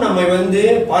மீண்டும் நம்மை வந்து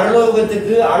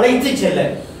பரலோகத்துக்கு அழைத்து செல்ல.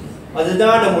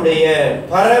 அதுதான் நம்முடைய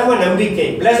பரம நம்பிக்கை.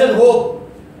 blessed hope.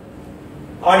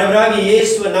 ஆண்டவராகிய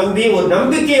இயேசுவை நம்பி ஒரு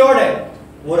நம்பிக்கையோட,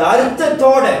 ஒரு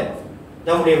அர்த்தத்தோட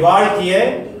நம்முடைய வாழ்க்கையை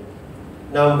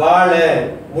நாம் வாழ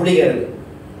முடிகிறது.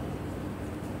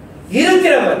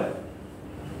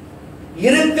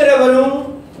 இருக்கிறவரும்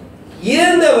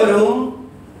இருந்தவரும்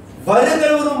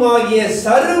வருகிறவரும் ஆகிய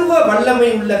சர்வ வல்லமை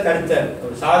உள்ள கர்த்தர்.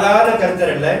 ஒரு சாதாரண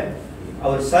கர்த்தர் அல்ல,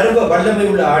 அவர் சர்வ வல்லமை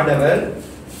உள்ள ஆண்டவர்.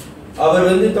 அவர்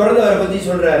வந்து தொடர்ந்து அவரை பத்தி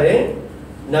சொல்றாரு,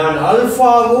 நான்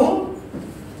அல்பாவும்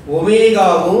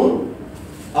ஒமேகாவும்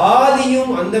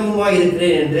ஆதியும் அந்தமுமாய்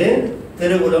இருக்கிறேன் என்று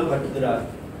திருவுளம் பட்டுகிறார்.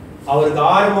 அவருக்கு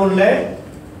ஆரம்பம் இல்லை,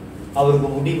 அவருக்கு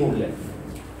முடிவும் இல்லை.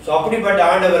 ஸோ அப்படிப்பட்ட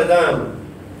ஆண்டவர் தான்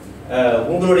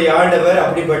உங்களுடைய ஆண்டவர்.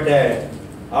 அப்படிப்பட்ட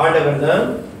ஆண்டவர் தான்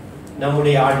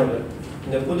நம்முடைய ஆண்டவர்.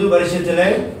 இந்த புது வருஷத்துல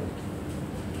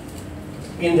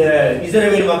இந்த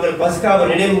இஸ்ரவேல் மக்கள் பஸ்காவை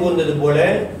நினைவு கூர்ந்தது போல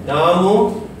நாமும்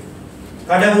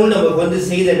கடவுள் நமக்கு வந்து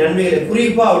செய்த நன்மைகளை,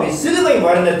 குறிப்பா அவருடைய சிலுவை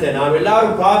மரணத்தை, நாம்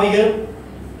எல்லாரும் பாவிகள்,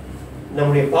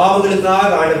 நம்முடைய பாவங்களுக்காக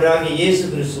ஆண்டவராகிய இயேசு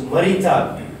கிறிஸ்து மரித்தார்.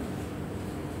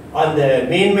 அந்த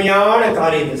மேன்மையான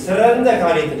காரியத்தை, சிறந்த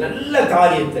காரியத்தை, நல்ல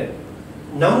காரியத்தை,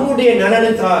 நம்முடைய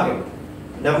நலனுக்காக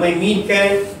நம்மை மீட்க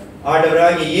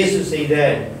ஆண்டவராகிய இயேசு செய்த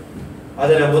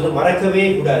அதை நம்ம வந்து மறக்கவே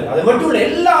கூடாது. அது மட்டும் இல்ல,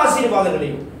 எல்லா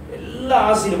ஆசீர்வாதங்களையும்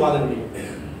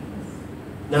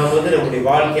நாம் வந்து நம்முடைய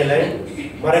வாழ்க்கையில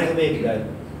மறக்கவே கூடாது.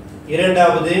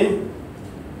 இரண்டாவது,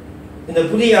 இந்த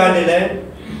புதிய ஆண்டுல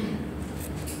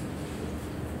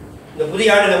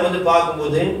நம்ம வந்து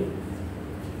பார்க்கும்போது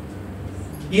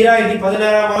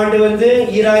 2016ஆம் ஆண்டு வந்து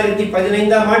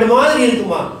 2015ஆம் ஆண்டு மாதிரி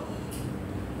இருக்குமா?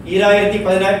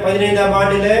 2015ஆம்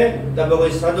ஆண்டுல நம்ம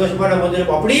கொஞ்சம் சந்தோஷமா நம்ம வந்து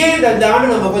அப்படியே இந்த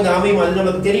ஆண்டு நமக்கு வந்து அமையும், அது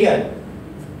நமக்கு தெரியாது.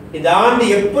 இந்த ஆண்டு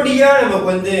எப்படியா நமக்கு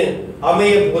வந்து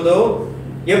அமைய போதோ,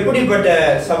 எப்படிப்பட்ட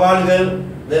சவால்கள்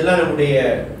இதெல்லாம் நம்முடைய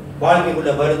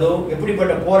வாழ்க்கைக்குள்ள வருதோ,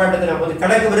 எப்படிப்பட்ட போராட்டத்தை நம்ம வந்து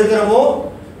கடக்க இருக்கிறோமோ,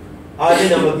 அது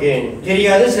நமக்கு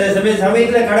தெரியாது. சில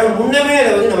சமயத்துல கடவுள் முன்னமே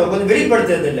அதை வந்து நமக்கு வந்து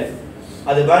வெளிப்படுத்துறது இல்லை.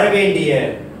 அது வர வேண்டிய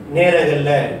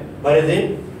நேரங்கள்ல வருது.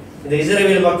 இந்த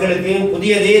இஸ்ரவேல் மக்களுக்கு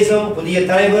புதிய தேசம், புதிய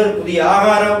தலைவர், புதிய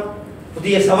ஆகாரம்,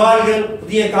 புதிய சவால்கள்,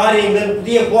 புதிய காரியங்கள்,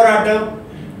 புதிய போராட்டம்,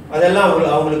 அதெல்லாம்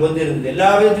அவங்களுக்கு வந்து இருந்தது. எல்லா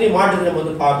விதத்திலையும் மாற்றத்தை நம்ம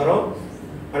வந்து பார்க்கிறோம்.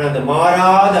 ஆனா அந்த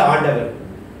மாறாத ஆண்டவர்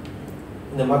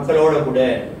இந்த மக்களோட கூட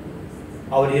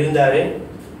அவர் இருந்தாரு.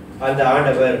 அந்த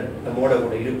ஆண்டவர் நம்மோட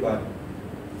கூட இருப்பார்.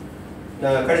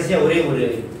 நான் கடைசியா ஒரே ஒரு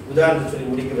உதாரணத்தை சொல்லி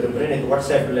முடிக்க விரும்புகிறேன். எனக்கு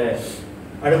வாட்ஸ்அப்பில்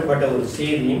அனுப்பப்பட்ட ஒரு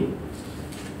செய்தி.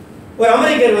 ஒரு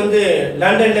அமெரிக்கர் வந்து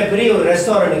லண்டன்ல பெரிய ஒரு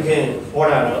ரெஸ்டாரண்ட்டுக்கு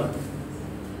போனாராம்.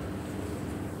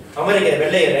 அமெரிக்கர்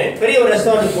வெள்ளையர் பெரிய ஒரு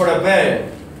ரெஸ்டாரண்ட் போனப்ப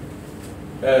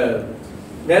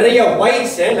நிறைய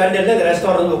ஒயிட்ஸ் லண்டன்ல இந்த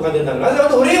ரெஸ்டாரண்ட் உட்காந்துருந்தாங்க. அதுல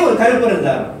வந்து ஒரே ஒரு கருப்பர்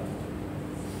இருந்தார்,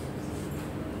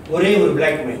 ஒரே ஒரு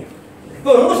பிளாக் மேன்.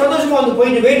 இப்போ ரொம்ப சந்தோஷமா வந்து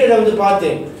போயிட்டு வெயிட்டரை வந்து பார்த்து,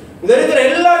 இங்க இருக்கிற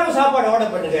எல்லாருக்கும் சாப்பாடு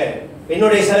ஆர்டர் பண்ணுங்க,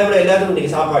 என்னுடைய செலவுல எல்லாத்துக்கும்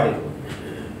இன்னைக்கு சாப்பாடு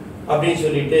அப்படின்னு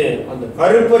சொல்லிட்டு அந்த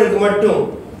கருப்பருக்கு மட்டும்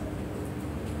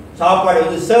சாப்பாடு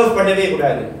வந்து சர்வ் பண்ணவே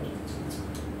கூடாது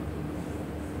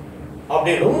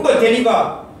அப்படி ரொம்ப தெளிவா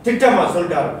திட்டமா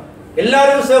சொல்லிட்டாரு.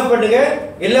 எல்லாரும் சர்வ் பண்ணுங்க,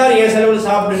 எல்லாரும் என் செலவுல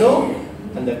சாப்பிடணும்,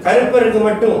 அந்த கருப்பருக்கு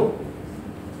மட்டும்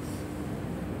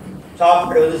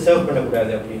சாப்பாடு வந்து சர்வ்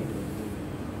பண்ணக்கூடாது அப்படின்னு.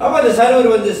 அப்ப அந்த சர்வர்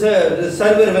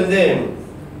வந்து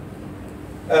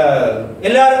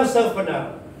எல்லாரும் சர்வ் பண்ணார்.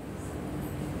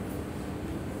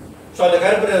 ஸோ அந்த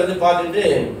கருப்பரை வந்து பார்த்துட்டு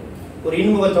ஒரு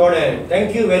இன்முகத்தோட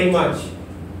தேங்க்யூ வெரி மச்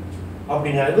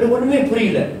அப்படின்னா, இவருக்கு ஒண்ணுமே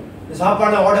புரியல. இந்த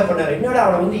சாப்பாடுலாம் ஆர்டர் பண்ணாரு. என்னடா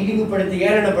அவனை வந்து இழிவுபடுத்தி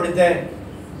ஏளனப்படுத்த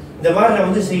இந்த மாதிரி நான்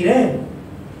வந்து செய்யறேன்.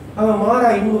 அவன் மாறா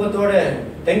இன்முகத்தோட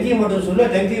தேங்க்யூ மட்டும் சொல்ல,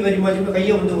 தேங்க்யூ வெரி மச்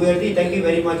கையை வந்து உயர்த்தி தேங்க்யூ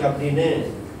வெரி மச் அப்படின்னு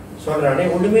சொல்றானே,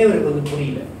 ஒண்ணுமே இவருக்கு வந்து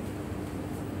புரியல.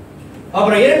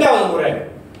 அப்புறம் இரண்டாவது முறை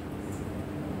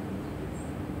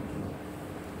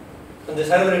அந்த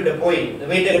சர்வர்கிட்ட போய், இந்த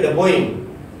வெயிட்டர் கிட்ட போய்,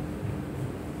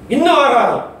 இன்னும்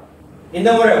ஆகாரம் இந்த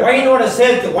முறை வைனோட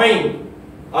சேர்த்து வைன்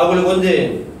அவங்களுக்கு வந்து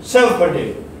சர்வ் பண்ணு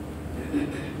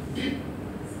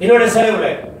என்னோட செலவுல.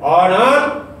 ஆனால்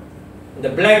இந்த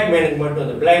பிளாக் மேனுக்கு மட்டும்,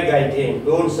 இந்த பிளாக் கைக்கு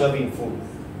டோன்ட் சர்விங் ஃபுட்.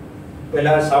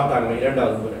 எல்லாரும் சாப்பிட்டாங்க.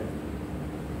 இரண்டாவது முறை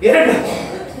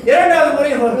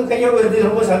கையை வருது.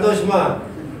 ரொம்ப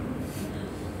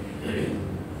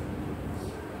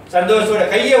சந்தோஷத்தோட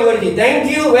கையை வருது,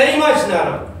 தேங்க்யூ வெரி மச்.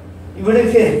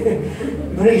 இவனுக்கு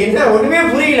என்ன ஒண்ணுமே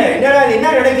புரியல. என்னடா என்ன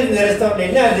நடக்குது இந்த ரெஸ்டாரண்ட்ல,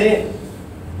 என்ன அது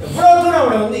எவ்வளவு தூரம்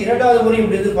அவனை வந்து இரண்டாவது முறை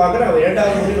இப்படி இருந்து பார்க்குறான். அவன்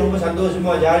இரண்டாவது முறை ரொம்ப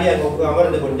சந்தோஷமா ஜாலியாக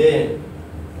அமர்ந்து கொண்டு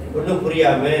ஒன்றும்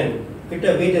புரியாம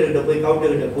வீட்டர்கிட்ட போய்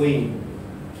கவுண்டர்கிட்ட போய்,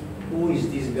 who is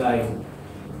this guy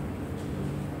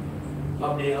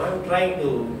அப்படி, I'm trying to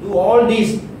do all this,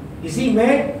 is he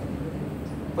mad?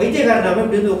 வைத்தியக்காரன்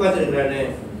இப்படி இருந்து உட்காந்துருக்கிறானே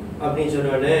அப்படின்னு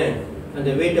சொன்னானே. அந்த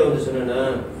வெயிட்டை வந்து சொன்னா,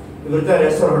 இவர் தான்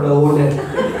ரெஸ்டாரண்ட் ஓனர்.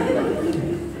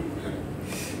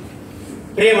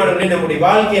 பிரியமானவர்களே, நம்முடைய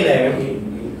வாழ்க்கையில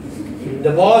இந்த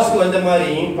பாஸ்க்கு வந்த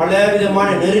மாதிரி பல விதமான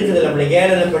நெருக்குதல் நம்மளை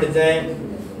ஏளனப்படுத்த,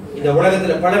 இந்த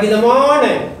உலகத்துல பல விதமான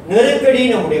நெருக்கடி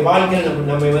நம்முடைய வாழ்க்கையில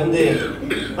நம்மை வந்து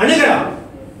அணுகலாம்.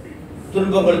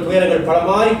 துன்பங்கள், துயரங்கள், பல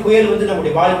மாதிரி புயல் வந்து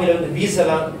நம்முடைய வாழ்க்கையில வந்து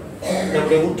வீசலாம்.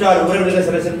 நம்முடைய உற்றார் உறவினர்கள்,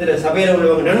 சில சில சபையில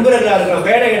உள்ளவங்க, நண்பர்களா இருக்கலாம்,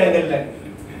 வேலை இடங்கள்ல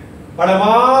பல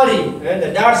மாதிரி இந்த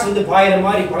டாட்ஸ் வந்து பாயிற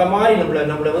மாதிரி பல மாதிரி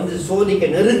நம்மளை வந்து சோதிக்க,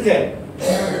 நெருக்க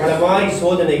பல மாதிரி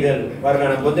சோதனைகள்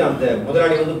வரலாம். நம்ம வந்து அந்த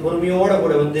முதலாளி வந்து பொறுமையோட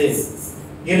கூட வந்து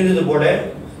இருந்தது போல,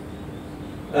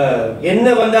 என்ன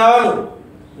வந்தாலும்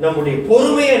நம்முடைய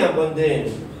பொறுமையை நம்ம வந்து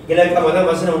இலக்கமாக தான்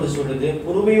வசனம் வந்து சொல்லுது.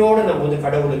 பொறுமையோட நம்ம வந்து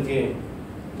கடவுளுக்கு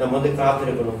நம்ம வந்து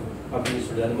காத்திருக்கணும் அப்படின்னு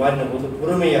சொல்லுது. அந்த மாதிரி நம்ம வந்து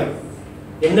பொறுமையா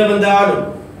என்ன வந்தாலும்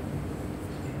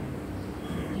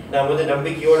நாம் வந்து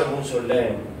நம்பிக்கையோட முன் சொல்ல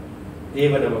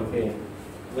தேவன் நமக்கு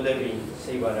உதவி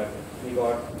செய்வாராக.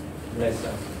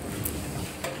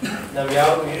 நாம்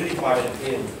யாரும் இறுதி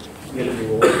பாடலுக்கு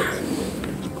எழுதுவோம்.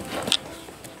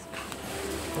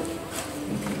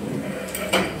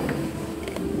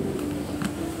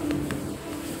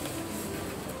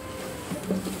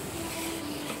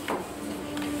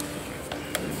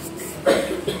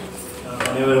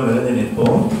 அனைவரும் எழுந்து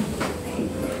நிற்போம்.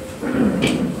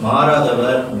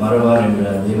 மாறாதவர் மறவார் என்ற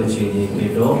தெய்வ செய்தியை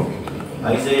கேட்டோம்.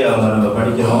 ஐசையாவை நம்ம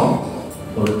படிக்கிறோம்.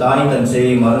 ஒரு தாய் தன்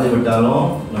செய்தியை மறந்து விட்டாலும்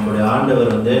நம்முடைய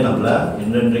ஆண்டவர் வந்து நம்மளை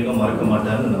என்றென்றைக்கும் மறக்க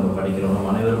மாட்டார்னு நம்ம படிக்கிறோம்.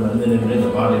 நம்ம அனைவரும் எழுந்து நின்று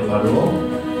இந்த பாடலை பாடுவோம்.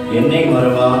 என்னை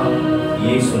மறவா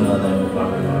இயேசுநாதன் என்று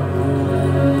பாடுவோம்.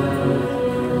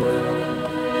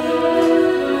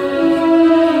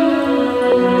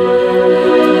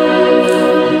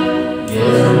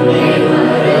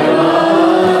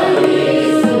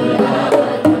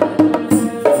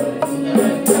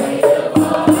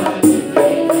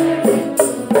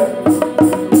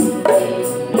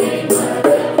 Amen.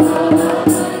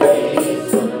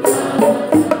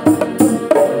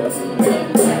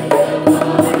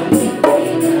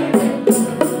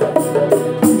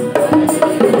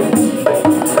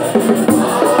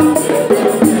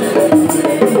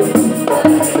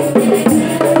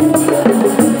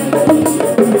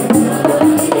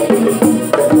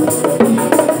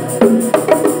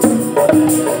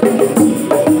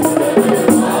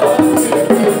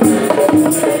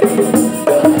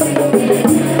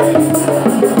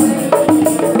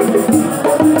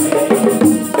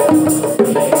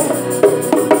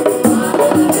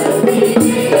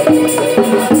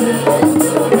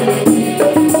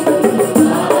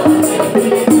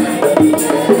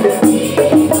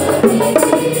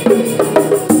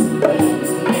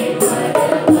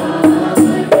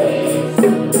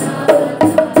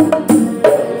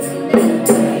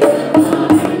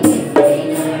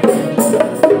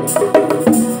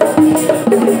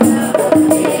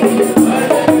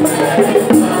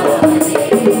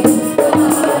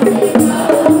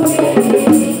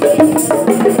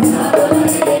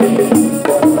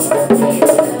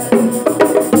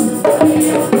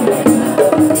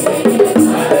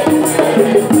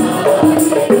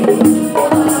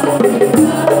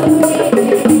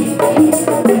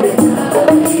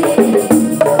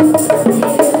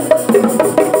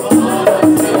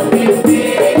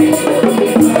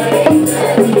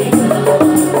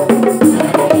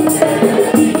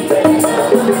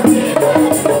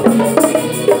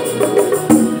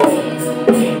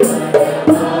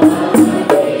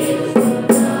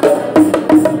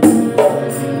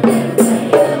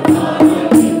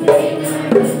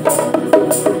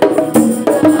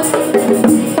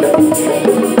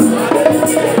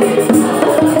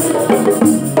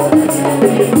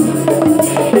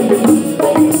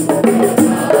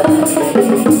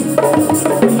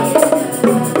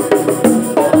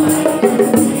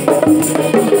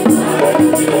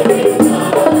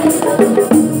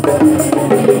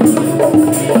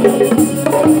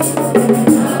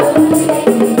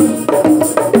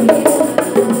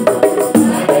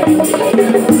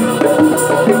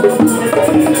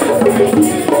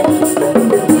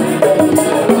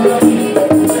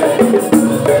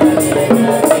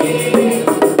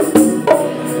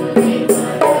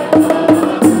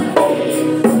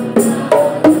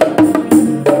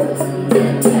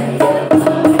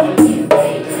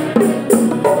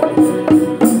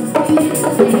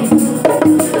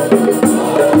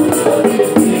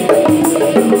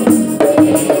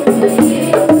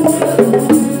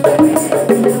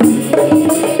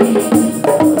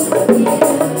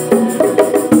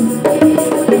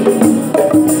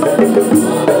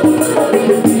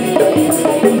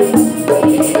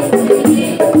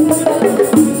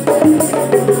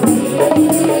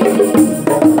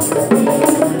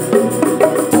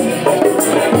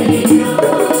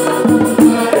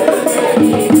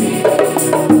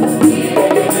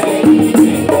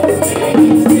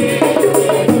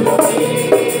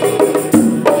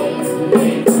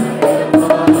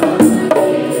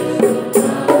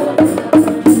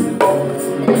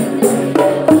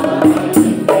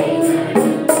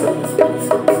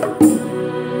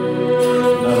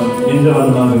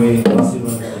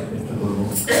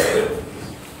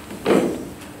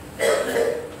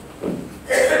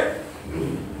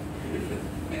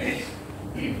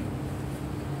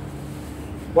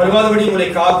 வருவாதபடி உங்களை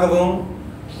காக்கவும்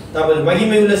தமது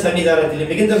மகிமையுள்ள சன்னிதானத்தில்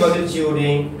மிகுந்த மகிழ்ச்சியோடு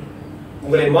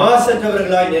உங்களை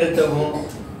மாசற்றவர்களாய் நிறுத்தவும்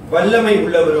வல்லமை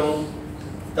உள்ளவரும்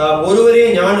தாம் ஒருவரே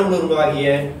ஞானமுள்ளவருமாகிய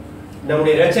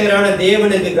நம்முடைய இரட்சகரான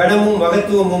தேவனுக்கு கனமும்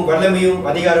மகத்துவமும் வல்லமையும்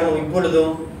அதிகாரமும்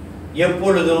இப்பொழுதும்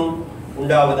எப்பொழுதும்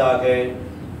உண்டாவதாக.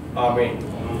 ஆமென்.